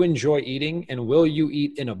do you enjoy eating and will you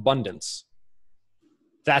eat in abundance?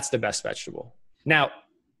 That's the best vegetable. Now,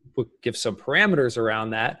 we'll give some parameters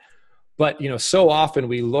around that. But, so often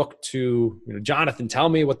we look to, Jonathan, tell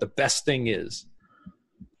me what the best thing is.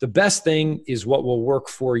 The best thing is what will work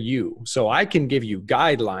for you. So I can give you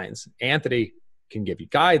guidelines. Anthony can give you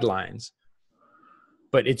guidelines.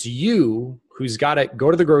 But it's you who's got to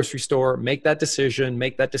go to the grocery store, make that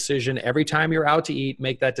decision every time you're out to eat,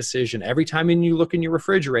 make that decision every time you look in your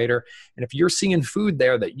refrigerator. And if you're seeing food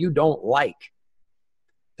there that you don't like,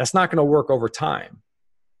 that's not going to work over time.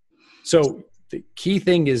 So the key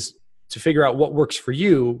thing is to figure out what works for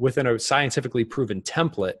you within a scientifically proven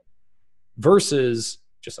template versus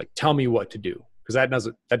just tell me what to do, because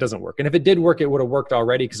that doesn't work. And if it did work, it would have worked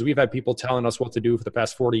already, because we've had people telling us what to do for the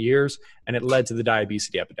past 40 years, and it led to the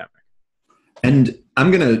diabesity epidemic. And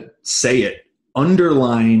I'm going to say it,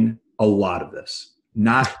 underline a lot of this,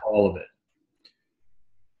 not all of it.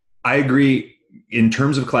 I agree in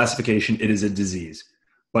terms of classification, it is a disease,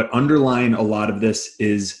 but underlying a lot of this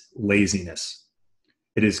is laziness.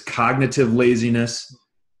 it is cognitive laziness,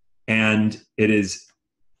 and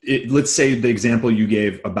let's say the example you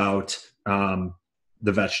gave about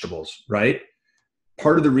the vegetables, right?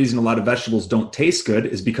 Part of the reason a lot of vegetables don't taste good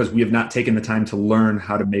is because we have not taken the time to learn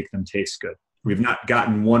how to make them taste good. We've not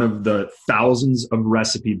gotten one of the thousands of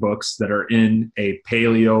recipe books that are in a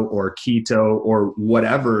paleo or keto or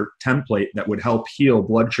whatever template that would help heal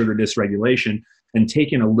blood sugar dysregulation, and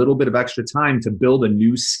taken a little bit of extra time to build a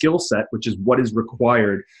new skill set, which is what is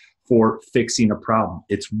required for fixing a problem.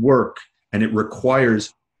 It's work, and it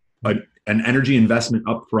requires an energy investment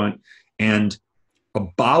upfront, and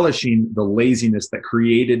abolishing the laziness that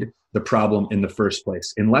created the problem in the first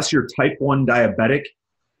place. Unless you're type 1 diabetic,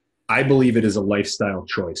 I believe it is a lifestyle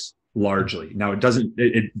choice largely. Now,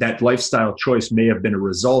 that lifestyle choice may have been a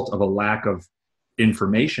result of a lack of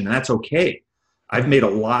information. And that's okay. I've made a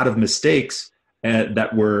lot of mistakes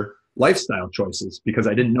that were lifestyle choices because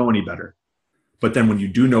I didn't know any better. But then when you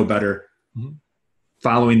do know better,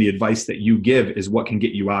 following the advice that you give is what can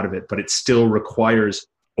get you out of it. But it still requires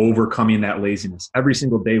overcoming that laziness. Every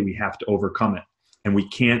single day we have to overcome it. And we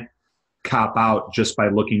can't cop out just by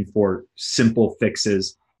looking for simple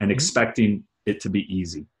fixes and expecting it to be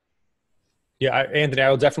easy. Yeah, Anthony, I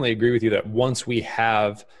will definitely agree with you that once we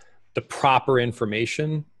have the proper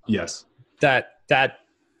information, yes,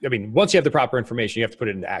 once you have the proper information, you have to put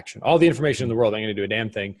it into action. All the information in the world, I'm going to do a damn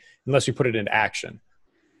thing unless you put it into action.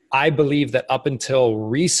 I believe that up until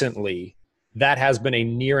recently, that has been a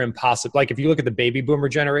near impossible. Like if you look at the baby boomer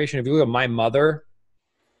generation, if you look at my mother,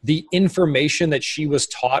 the information that she was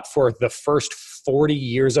taught for the first 40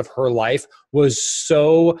 years of her life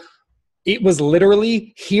it was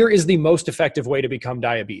literally, here is the most effective way to become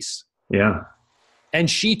diabetes. Yeah. And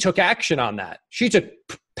she took action on that. She took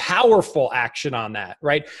powerful action on that,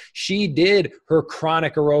 right? She did her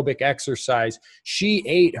chronic aerobic exercise. She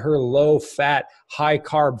ate her low fat, high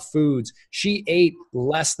carb foods. She ate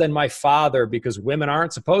less than my father because women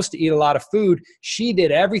aren't supposed to eat a lot of food. She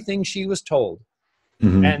did everything she was told.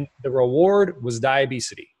 And the reward was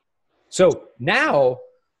diabesity. So now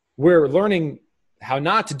we're learning how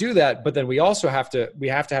not to do that, but then we also have to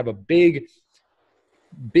have a big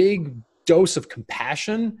dose of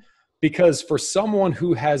compassion, because for someone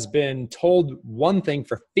who has been told one thing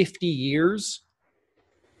for 50 years,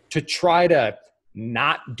 to try to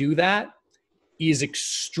not do that is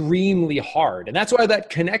extremely hard. And that's why that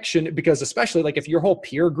connection, because especially like if your whole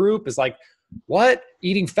peer group is like, what?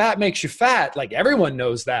 Eating fat makes you fat. Like everyone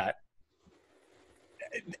knows that.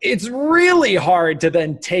 It's really hard to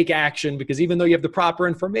then take action, because even though you have the proper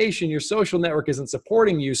information, your social network isn't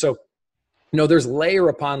supporting you. So, there's layer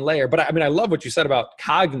upon layer. But I love what you said about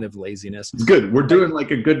cognitive laziness. It's good. We're doing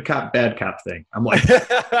like a good cop, bad cop thing. I'm like,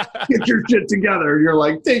 get your shit together. You're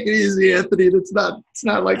like, take it easy, Anthony. It's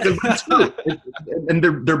not like it's true. And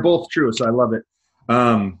they're both true. So I love it.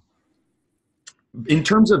 In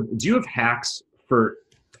terms of, do you have hacks for,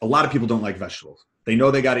 a lot of people don't like vegetables. They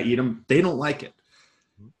know they got to eat them. They don't like it.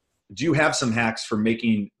 Do you have some hacks for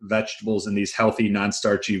making vegetables and these healthy,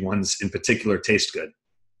 non-starchy ones in particular taste good?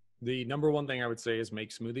 The number one thing I would say is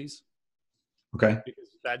make smoothies. Okay. Because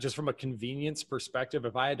that, just from a convenience perspective,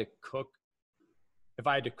 if I had to cook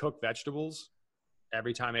vegetables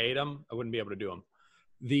every time I ate them, I wouldn't be able to do them.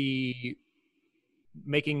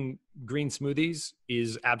 Making green smoothies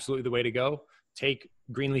is absolutely the way to go. Take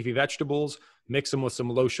green leafy vegetables, mix them with some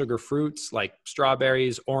low sugar fruits like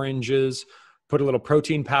strawberries, oranges, put a little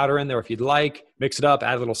protein powder in there if you'd like, mix it up,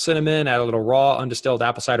 add a little cinnamon, add a little raw undistilled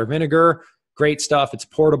apple cider vinegar. Great stuff. It's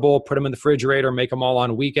portable. Put them in the refrigerator, make them all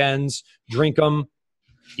on weekends, drink them,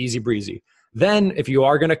 easy breezy. Then if you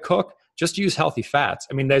are going to cook, just use healthy fats.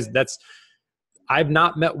 I've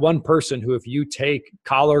not met one person who, if you take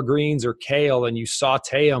collard greens or kale and you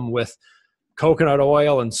saute them with coconut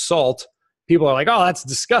oil and salt, people are like, oh, that's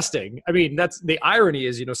disgusting. That's the irony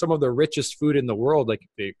is, some of the richest food in the world, like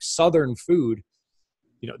the Southern food,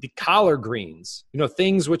 the collard greens,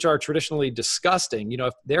 things which are traditionally disgusting,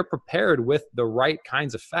 if they're prepared with the right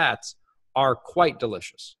kinds of fats, are quite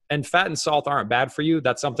delicious. And fat and salt aren't bad for you.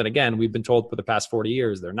 That's something, again, we've been told for the past 40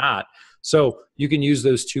 years, they're not. So you can use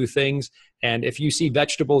those two things. And if you see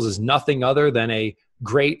vegetables as nothing other than a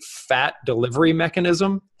great fat delivery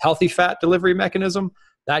mechanism, healthy fat delivery mechanism,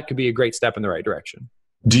 that could be a great step in the right direction.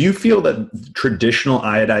 Do you feel that traditional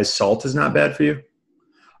iodized salt is not bad for you?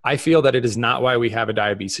 I feel that it is not why we have a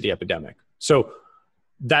diabetes epidemic. So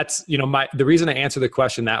that's, the reason I answer the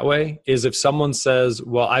question that way is if someone says,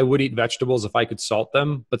 well, I would eat vegetables if I could salt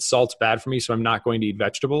them, but salt's bad for me, so I'm not going to eat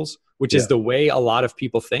vegetables, which is the way a lot of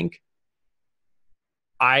people think.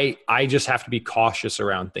 I just have to be cautious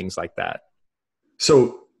around things like that.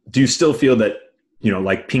 So do you still feel that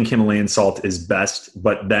like pink Himalayan salt is best,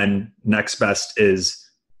 but then next best is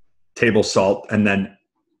table salt. And then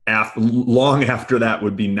long after that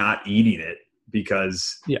would be not eating it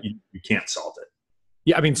because you can't salt it.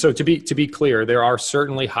 Yeah, I mean, so to be clear, there are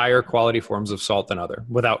certainly higher quality forms of salt than other,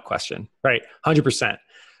 without question, right? 100%.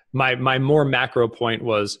 My more macro point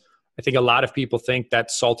was, I think a lot of people think that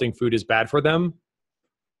salting food is bad for them.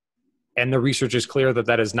 And the research is clear that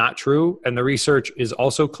that is not true. And the research is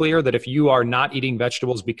also clear that if you are not eating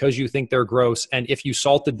vegetables because you think they're gross, and if you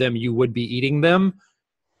salted them, you would be eating them,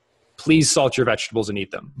 please salt your vegetables and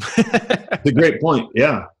eat them. It's a great point.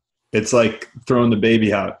 Yeah. It's like throwing the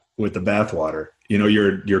baby out with the bathwater.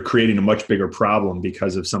 You're creating a much bigger problem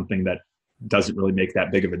because of something that doesn't really make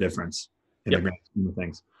that big of a difference in the grand scheme of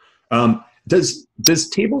things. Does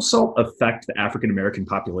table salt affect the African-American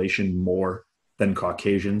population more than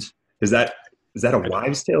Caucasians? Is that a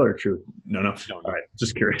wives' tale or true? No. All right.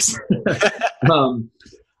 Just curious.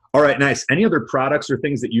 All right. Nice. Any other products or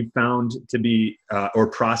things that you've found to be, or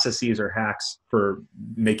processes or hacks for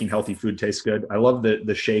making healthy food taste good? I love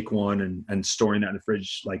the shake one and storing that in the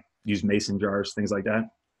fridge, like use mason jars, things like that.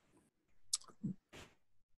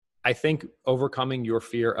 I think overcoming your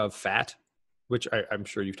fear of fat, which I'm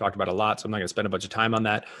sure you've talked about a lot, so I'm not going to spend a bunch of time on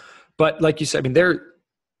that. But like you said, I mean,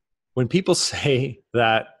 when people say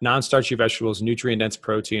that non-starchy vegetables, nutrient-dense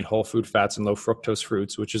protein, whole food fats, and low fructose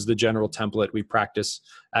fruits, which is the general template we practice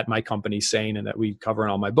at my company, Sane, and that we cover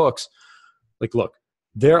in all my books, like, look,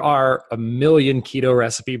 there are a million keto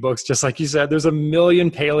recipe books, just like you said. There's a million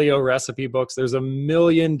paleo recipe books. There's a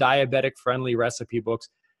million diabetic-friendly recipe books.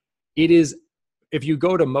 It is, if you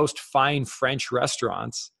go to most fine French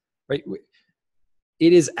restaurants, right,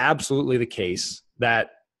 it is absolutely the case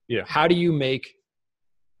that, how do you make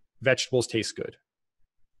vegetables taste good?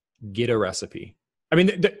 Get a recipe. I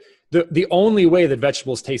mean, the only way that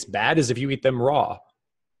vegetables taste bad is if you eat them raw.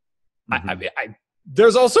 Mm-hmm.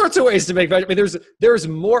 There's all sorts of ways to make vegetables. I mean, there's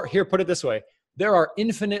more here. Put it this way: there are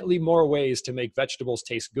infinitely more ways to make vegetables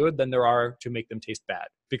taste good than there are to make them taste bad.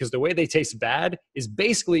 Because the way they taste bad is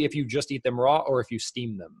basically if you just eat them raw or if you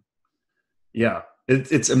steam them. Yeah,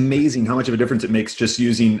 it's amazing how much of a difference it makes just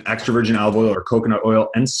using extra virgin olive oil or coconut oil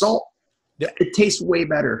and salt. Yeah, it tastes way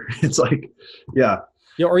better. It's like,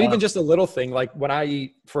 or even just a little thing like when I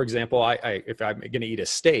eat, for example, if I'm going to eat a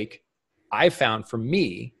steak, I found for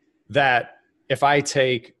me that if I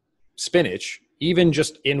take spinach, even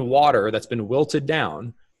just in water that's been wilted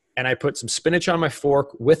down, and I put some spinach on my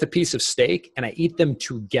fork with a piece of steak and I eat them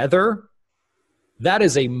together,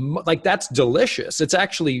 that's delicious. It's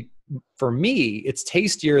actually, for me, it's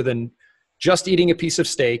tastier than just eating a piece of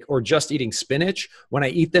steak or just eating spinach. When I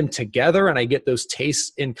eat them together and I get those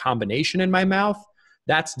tastes in combination in my mouth,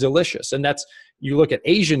 that's delicious. And you look at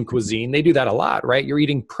Asian cuisine, they do that a lot, right? You're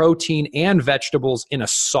eating protein and vegetables in a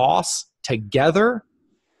sauce together.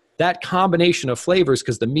 That combination of flavors,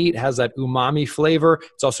 because the meat has that umami flavor,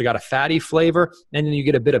 it's also got a fatty flavor, and then you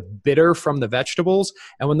get a bit of bitter from the vegetables.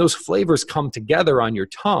 And when those flavors come together on your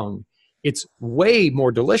tongue, it's way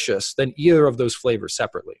more delicious than either of those flavors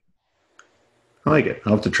separately. I like it.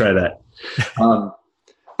 I'll have to try that.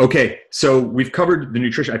 Okay. So we've covered the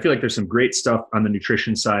nutrition. I feel like there's some great stuff on the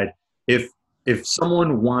nutrition side. If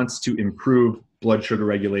someone wants to improve blood sugar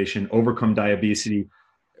regulation, overcome diabetes,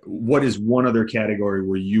 what is one other category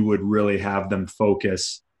where you would really have them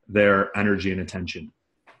focus their energy and attention?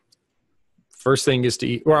 First thing is to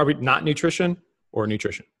eat, or are we not nutrition or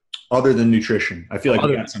nutrition? Other than nutrition. I feel like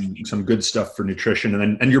we got some good stuff for nutrition.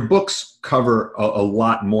 And your books cover a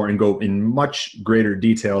lot more and go in much greater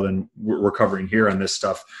detail than we're covering here on this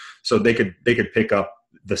stuff. So they could pick up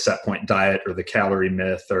the Set Point Diet or the Calorie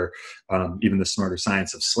Myth or even the Smarter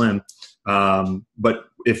Science of Slim. But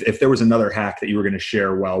if there was another hack that you were going to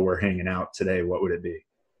share while we're hanging out today, what would it be?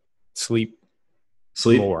 Sleep.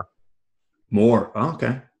 More. Oh,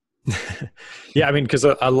 okay. Yeah. I mean, because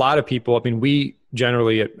a lot of people, I mean, we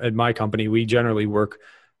generally at my company, we generally work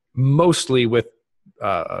mostly with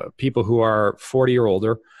people who are 40 or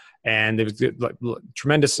older, and there's a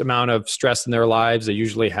tremendous amount of stress in their lives. They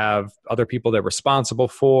usually have other people they're responsible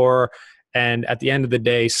for. And at the end of the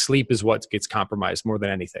day, sleep is what gets compromised more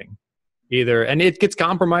than anything. And it gets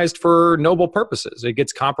compromised for noble purposes. It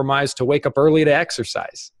gets compromised to wake up early to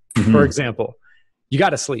exercise, for example. You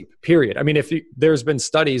got to sleep, period. I mean, there's been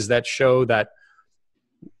studies that show that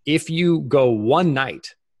if you go one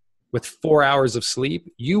night with 4 hours of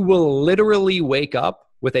sleep, you will literally wake up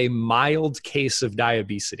with a mild case of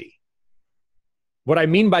diabesity. What I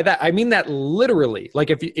mean by that, I mean that literally. Like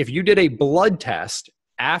if you did a blood test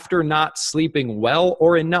after not sleeping well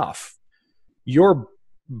or enough, your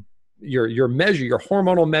your measure, your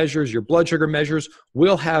hormonal measures, your blood sugar measures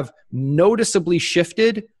will have noticeably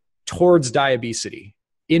shifted towards diabesity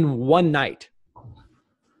in one night.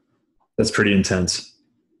 That's pretty intense.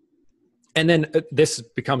 And then this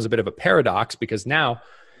becomes a bit of a paradox, because now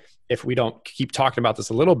if we don't keep talking about this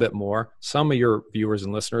a little bit more, some of your viewers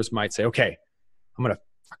and listeners might say, okay, I'm going to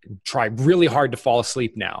fucking try really hard to fall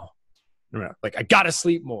asleep now. I got to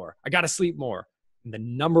sleep more. I got to sleep more. And the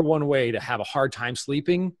number one way to have a hard time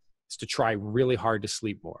sleeping is to try really hard to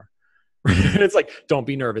sleep more. It's like, don't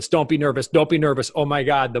be nervous. Don't be nervous. Don't be nervous. Oh my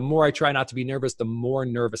God. The more I try not to be nervous, the more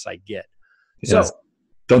nervous I get. Yes. So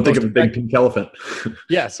don't think of a big pink elephant.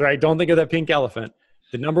 Yes, right. Don't think of that pink elephant.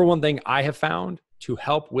 The number one thing I have found to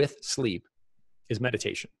help with sleep is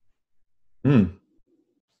meditation.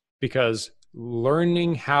 Because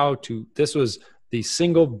learning how to, this was the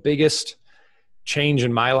single biggest change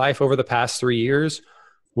in my life over the past 3 years,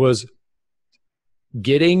 was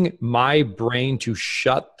getting my brain to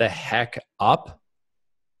shut the heck up.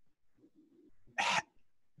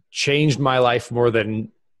 Changed my life more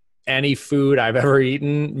than any food I've ever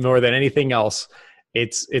eaten, more than anything else.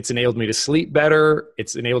 It's enabled me to sleep better.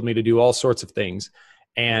 It's enabled me to do all sorts of things.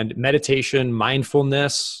 And meditation,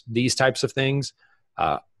 mindfulness, these types of things.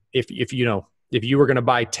 If you were going to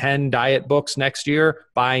buy 10 diet books next year,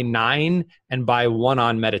 buy 9 and buy 1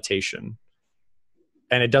 on meditation.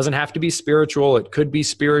 And it doesn't have to be spiritual. It could be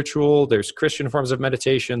spiritual. There's Christian forms of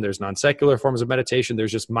meditation. There's non-secular forms of meditation.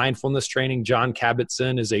 There's just mindfulness training. John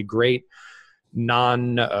Kabat-Zinn is a great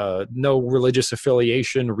no religious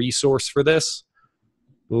affiliation resource for this.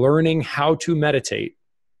 Learning how to meditate.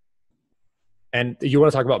 And you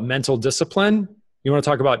want to talk about mental discipline? You want to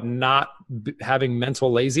talk about not having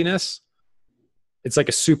mental laziness? It's like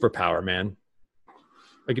a superpower, man.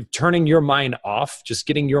 Like turning your mind off, just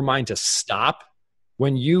getting your mind to stop.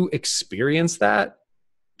 When you experience that,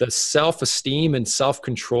 the self-esteem and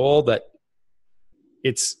self-control that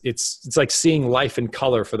it's like seeing life in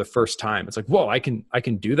color for the first time. It's like, whoa, I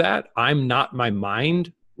can do that. I'm not my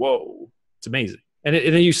mind. Whoa, it's amazing. And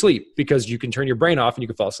then you sleep because you can turn your brain off and you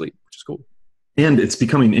can fall asleep, which is cool. And it's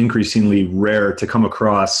becoming increasingly rare to come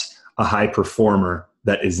across a high performer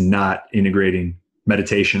that is not integrating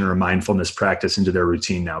meditation or a mindfulness practice into their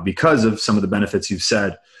routine now because of some of the benefits you've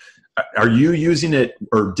said. Are you using it,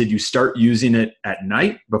 or did you start using it at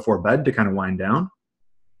night before bed to kind of wind down?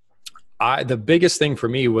 The biggest thing for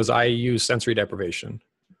me was I used sensory deprivation.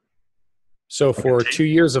 So for 2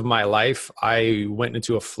 years of my life, I went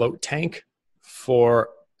into a float tank for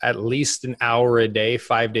at least an hour a day,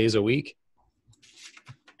 5 days a week.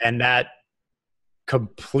 And that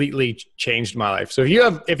completely changed my life. So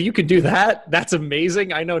if you could do that, that's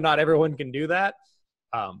amazing. I know not everyone can do that,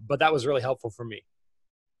 but that was really helpful for me.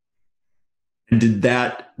 And did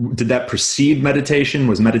that precede meditation?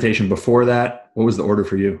 Was meditation before that? What was the order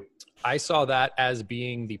for you? I saw that as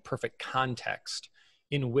being the perfect context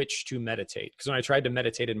in which to meditate. Because when I tried to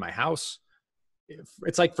meditate in my house,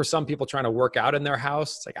 it's like for some people trying to work out in their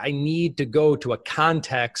house, it's like I need to go to a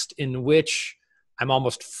context in which I'm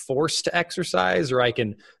almost forced to exercise, or I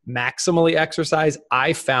can maximally exercise.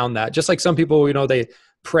 I found that just like some people, they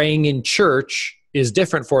praying in church is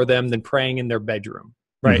different for them than praying in their bedroom,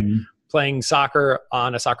 right? Mm-hmm. Playing soccer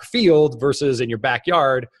on a soccer field versus in your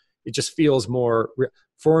backyard, it just feels more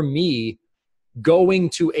for me. Going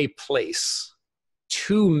to a place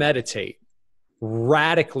to meditate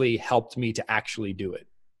radically helped me to actually do it.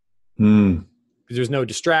 Because there's no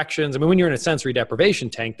distractions. I mean, when you're in a sensory deprivation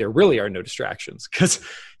tank, there really are no distractions because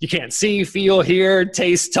you can't see, feel, hear,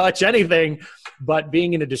 taste, touch, anything. But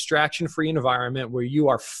being in a distraction-free environment where you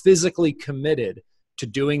are physically committed to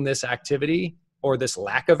doing this activity or this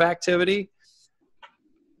lack of activity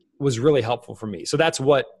was really helpful for me. So that's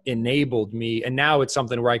what enabled me. And now it's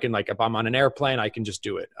something where I can, like, if I'm on an airplane, I can just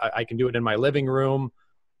do it. I can do it in my living room.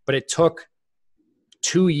 But it took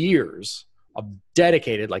 2 years of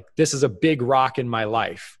dedicated, like, this is a big rock in my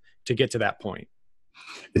life to get to that point.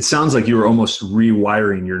 It sounds like you were almost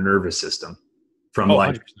rewiring your nervous system from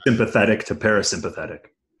 100%. Sympathetic to parasympathetic.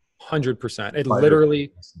 100%. It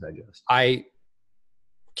literally, I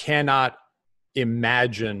cannot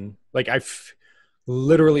imagine, like,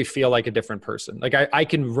 literally feel like a different person. Like I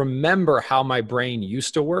can remember how my brain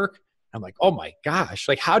used to work. I'm like, oh my gosh,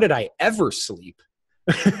 like, how did I ever sleep?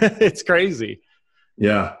 It's crazy.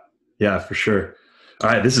 Yeah, for sure. All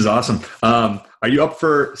right, this is awesome. Are you up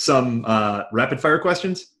for some rapid fire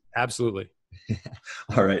questions? Absolutely.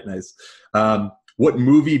 All right, nice. What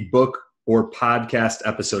movie, book, or podcast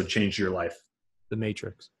episode changed your life? The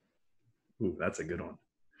Matrix. Ooh, that's a good one.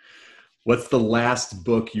 What's the last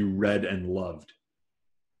book you read and loved?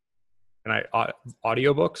 And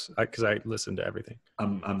audiobooks, because I listen to everything.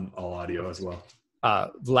 I'm all audio as well.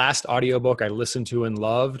 The last audiobook I listened to and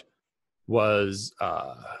loved was the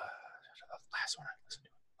last one I listened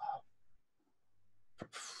to.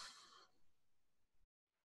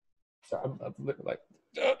 Sorry, I'm like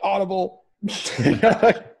Audible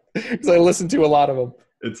because I listen to a lot of them.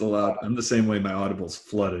 It's a lot. I'm the same way. My Audible's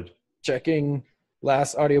flooded. Checking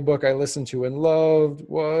last audiobook I listened to and loved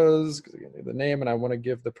was, because I gave the name and I want to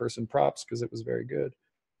give the person props because it was very good.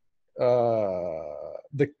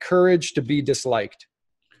 The Courage to Be Disliked.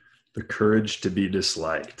 The Courage to Be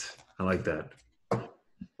Disliked. I like that. I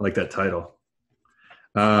like that title.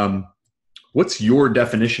 What's your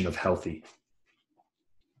definition of healthy?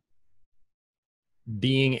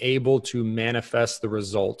 Being able to manifest the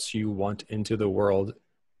results you want into the world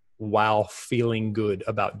while feeling good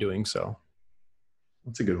about doing so.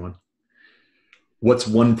 That's a good one. What's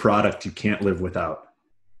one product you can't live without?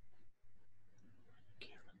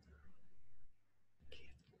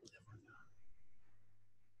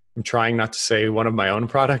 I'm trying not to say one of my own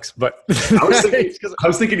products, but I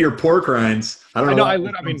was thinking your pork rinds. I don't know.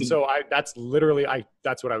 That's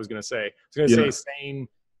what I was going to say. I was going to say Sane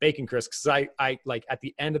bacon crisps. Cause I like at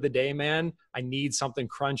the end of the day, man, I need something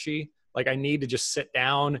crunchy. Like I need to just sit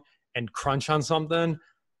down and crunch on something,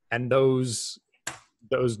 and those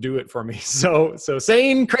do it for me. So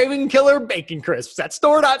Sane Craving Killer Bacon Crisps at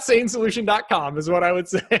store.sanesolution.com is what I would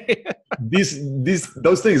say.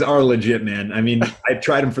 Those things are legit, man. I mean, I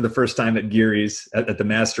tried them for the first time at Geary's at the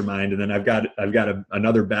Mastermind, and then I've got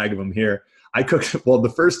another bag of them here. I cooked, well, the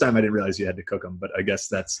first time I didn't realize you had to cook them, but I guess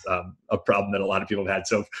that's a problem that a lot of people have had.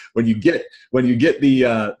 So when you get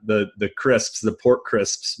the crisps, the pork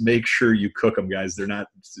crisps, make sure you cook them, guys. They're not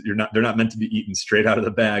meant to be eaten straight out of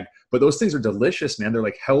the bag, but those things are delicious, man. They're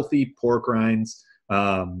like healthy pork rinds,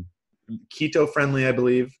 keto friendly, I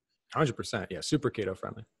believe. 100%. Yeah. Super keto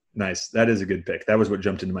friendly. Nice. That is a good pick. That was what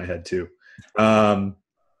jumped into my head too.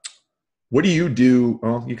 What do you do?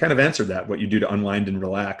 Well, you kind of answered that. What you do to unwind and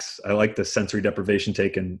relax. I like the sensory deprivation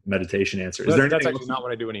take and meditation answer. That's actually not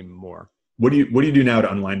what I do anymore. What do you do now to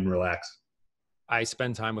unwind and relax? I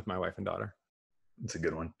spend time with my wife and daughter. That's a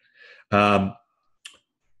good one.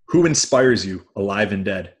 Who inspires you, alive and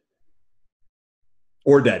dead?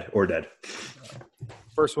 Or dead.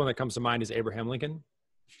 First one that comes to mind is Abraham Lincoln.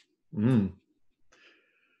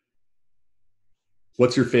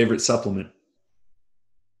 What's your favorite supplement?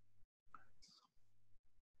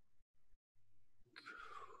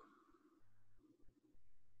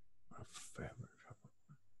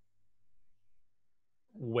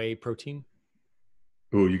 Whey protein.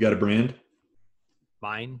 Ooh, you got a brand?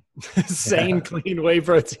 Mine. Sane, clean whey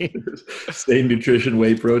protein. Sane nutrition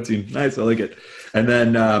whey protein. Nice, I like it. And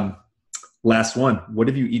then last one. What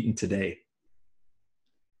have you eaten today?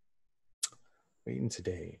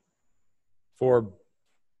 For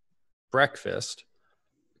breakfast,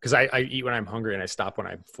 because I eat when I'm hungry and I stop when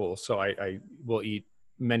I'm full. So I will eat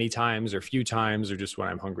many times or few times or just when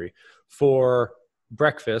I'm hungry. For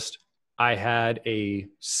breakfast, I had a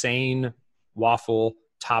Sane waffle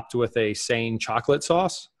topped with a Sane chocolate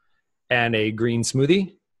sauce and a green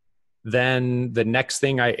smoothie. Then the next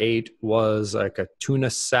thing I ate was like a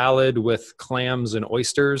tuna salad with clams and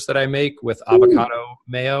oysters that I make with avocado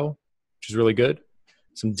mayo, which is really good.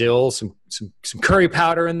 Some dill, some curry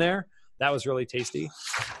powder in there. That was really tasty.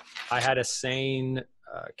 I had a Sane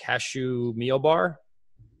cashew meal bar.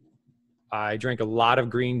 I drank a lot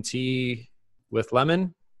of green tea with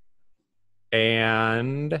lemon.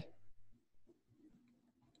 And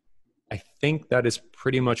I think that is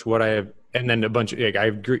pretty much what I have. And then a bunch of, I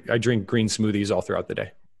drink green smoothies all throughout the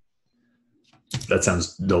day. That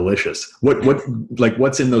sounds delicious.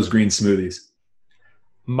 What's in those green smoothies?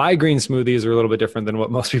 My green smoothies are a little bit different than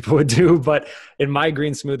what most people would do, but in my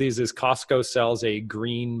green smoothies is Costco sells a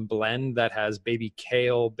green blend that has baby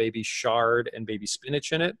kale, baby chard, and baby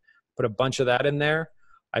spinach in it. Put a bunch of that in there.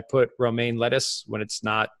 I put romaine lettuce when it's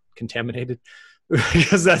not contaminated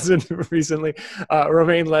because that's been recently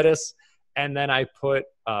romaine lettuce. And then I put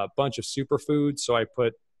a bunch of superfoods. So I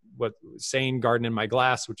put Sane Garden in My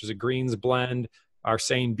Glass, which is a greens blend, our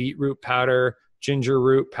Sane beetroot powder, ginger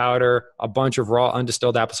root powder, a bunch of raw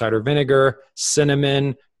undistilled apple cider vinegar,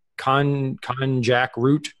 cinnamon, konjac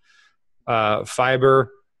root,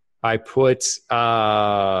 fiber. I put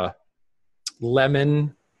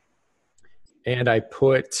lemon, and I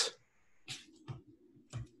put,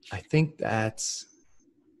 that's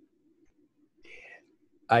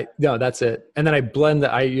it. And then I blend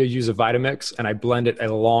I use a Vitamix and I blend it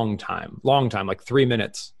a long time, like 3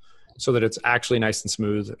 minutes, so that it's actually nice and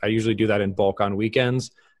smooth. I usually do that in bulk on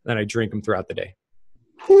weekends. And then I drink them throughout the day.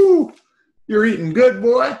 Whew. You're eating good,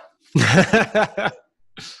 boy.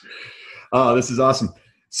 Oh, this is awesome.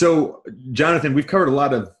 So, Jonathan, we've covered a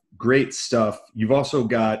lot of great stuff. You've also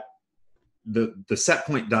got the set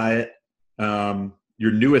point diet,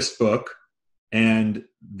 your newest book, and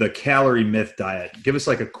the Calorie Myth diet. Give us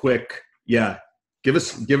like a quick, give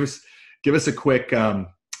us a quick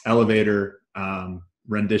elevator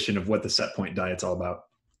rendition of what the set point diet's all about.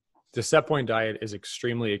 The set point diet is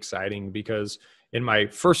extremely exciting because in my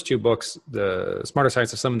first two books, the Smarter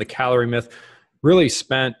Science of Summa and the Calorie Myth, really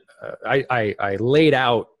spent, I laid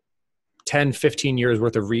out 10, 15 years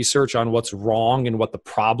worth of research on what's wrong and what the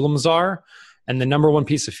problems are. And the number one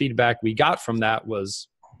piece of feedback we got from that was,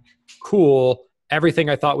 cool, everything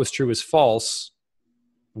I thought was true is false.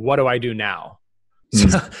 What do I do now?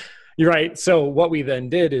 So, you're right. So what we then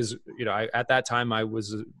did is, at that time I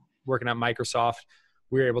was working at Microsoft.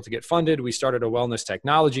 We were able to get funded. We started a wellness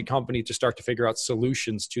technology company to start to figure out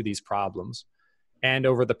solutions to these problems. And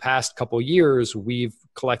over the past couple of years, we've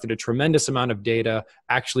collected a tremendous amount of data,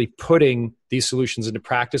 actually putting these solutions into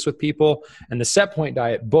practice with people. And the Set Point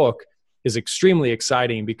Diet book is extremely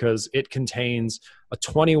exciting because it contains a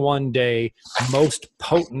 21-day most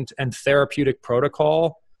potent and therapeutic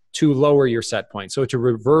protocol to lower your set point. So to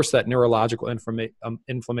reverse that neurological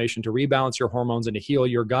inflammation, to rebalance your hormones and to heal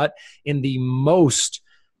your gut in the most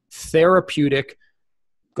therapeutic,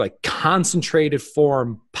 like concentrated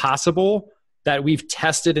form possible that we've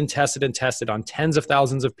tested and tested and tested on tens of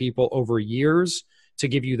thousands of people over years to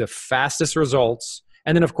give you the fastest results.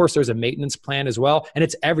 And then of course there's a maintenance plan as well. And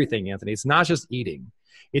it's everything, Anthony. It's not just eating.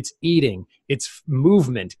 It's eating, it's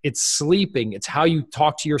movement, it's sleeping, it's how you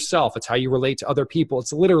talk to yourself, it's how you relate to other people.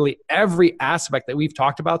 It's literally every aspect that we've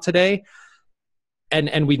talked about today.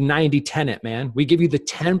 And we 90-10 it, man. We give you the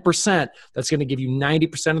 10% that's going to give you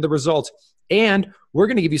 90% of the results. And we're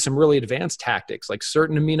going to give you some really advanced tactics like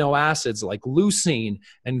certain amino acids like leucine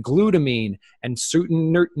and glutamine and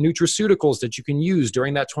certain nutraceuticals that you can use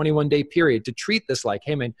during that 21-day period to treat this like,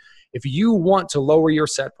 hey man, if you want to lower your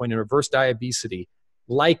set point and reverse diabesity,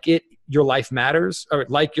 your life matters, or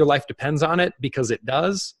like your life depends on it, because it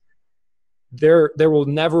does, there will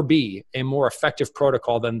never be a more effective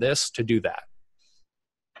protocol than this to do that.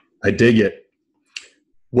 I dig it.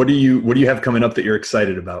 What do you have coming up that you're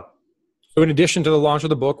excited about? So in addition to the launch of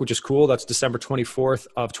the book, which is cool, that's December 24th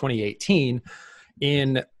of 2018,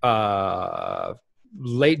 in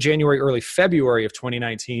late January, early February of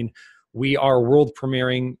 2019, we are world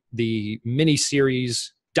premiering the mini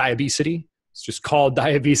series Diabesity. It's just called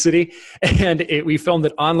Diabesity. And we filmed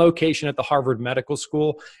it on location at the Harvard Medical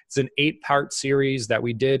School. It's an 8-part series that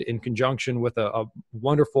we did in conjunction with a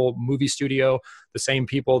wonderful movie studio, the same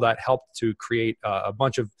people that helped to create a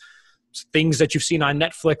bunch of things that you've seen on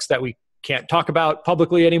Netflix that we can't talk about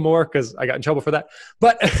publicly anymore because I got in trouble for that.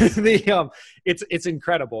 But it's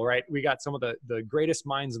incredible, right? We got some of the greatest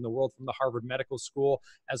minds in the world from the Harvard Medical School,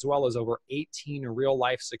 as well as over 18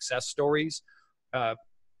 real-life success stories.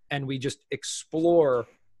 And we just explore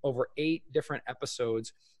over 8 different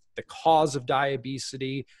episodes the cause of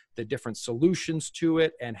diabesity, the different solutions to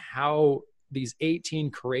it, and how these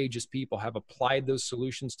 18 courageous people have applied those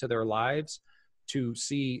solutions to their lives to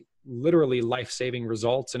see literally life-saving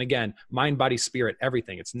results. And again, mind, body, spirit,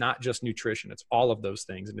 everything. It's not just nutrition. It's all of those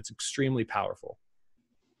things. And it's extremely powerful.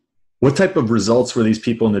 What type of results were these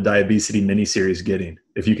people in the Diabesity miniseries getting?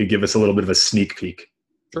 If you could give us a little bit of a sneak peek.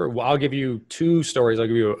 Sure. Well, I'll give you 2 stories. I'll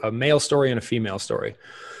give you a male story and a female story.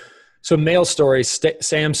 So male story,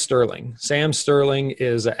 Sam Sterling. Sam Sterling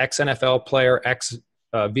is an ex-NFL player,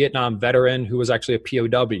 ex-Vietnam veteran who was actually a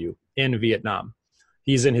POW in Vietnam.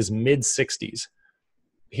 He's in his mid-60s.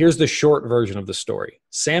 Here's the short version of the story.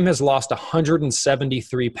 Sam has lost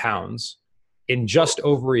 173 pounds in just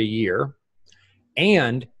over a year,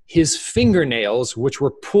 and his fingernails, which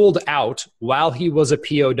were pulled out while he was a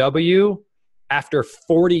POW, after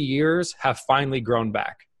 40 years, have finally grown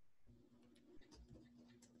back.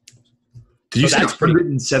 Did you say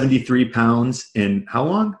 173 pounds in how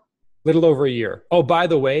long? Little over a year. Oh, by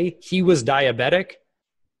the way, he was diabetic.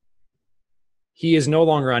 He is no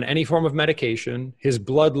longer on any form of medication. His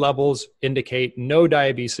blood levels indicate no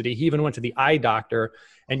diabesity. He even went to the eye doctor,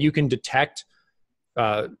 and you can detect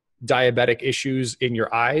diabetic issues in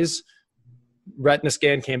your eyes. Retina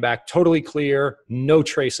scan came back totally clear, no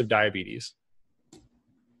trace of diabetes.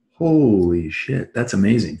 Holy shit, that's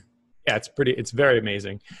amazing. Yeah, it's very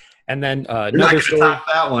amazing. And then You're another not story. Top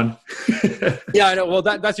that one. Yeah, I know. Well,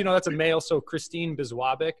 that's a male. So Christine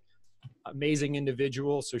Biswabic, amazing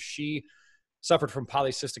individual. So she suffered from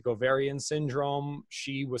polycystic ovarian syndrome.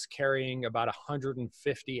 She was carrying about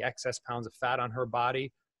 150 excess pounds of fat on her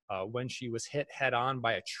body. when she was hit head on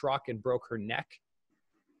by a truck and broke her neck.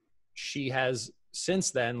 She has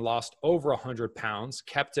since then lost over 100 pounds,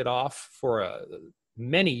 kept it off for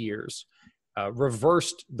many years,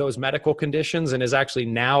 reversed those medical conditions, and is actually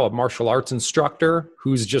now a martial arts instructor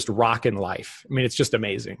who's just rocking life. I mean, it's just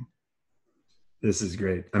amazing. This is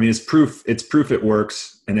great. I mean, it's proof it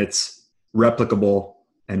works, and it's replicable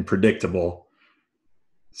and predictable.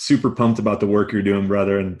 Super pumped about the work you're doing,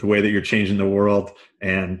 brother, and the way that you're changing the world,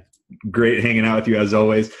 and great hanging out with you as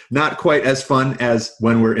always. Not quite as fun as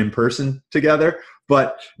when we're in person together,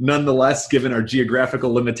 but nonetheless, given our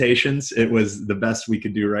geographical limitations, it was the best we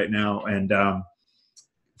could do right now. And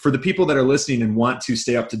for the people that are listening and want to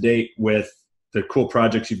stay up to date with the cool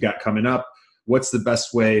projects you've got coming up, what's the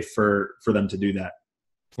best way for them to do that?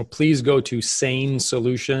 Well, please go to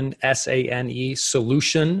SANESolution, SANE,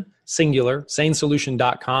 solution, singular,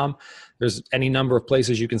 SANESolution.com. There's any number of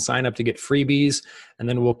places you can sign up to get freebies, and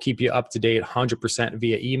then we'll keep you up to date 100%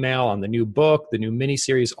 via email on the new book, the new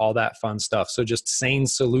mini-series, all that fun stuff. So just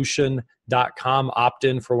SANESolution.com, opt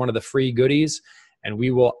in for one of the free goodies, and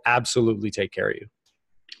we will absolutely take care of you.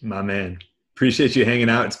 My man. Appreciate you hanging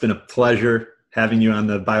out. It's been a pleasure having you on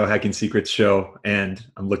the Biohacking Secrets show, and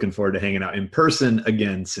I'm looking forward to hanging out in person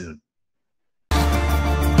again soon.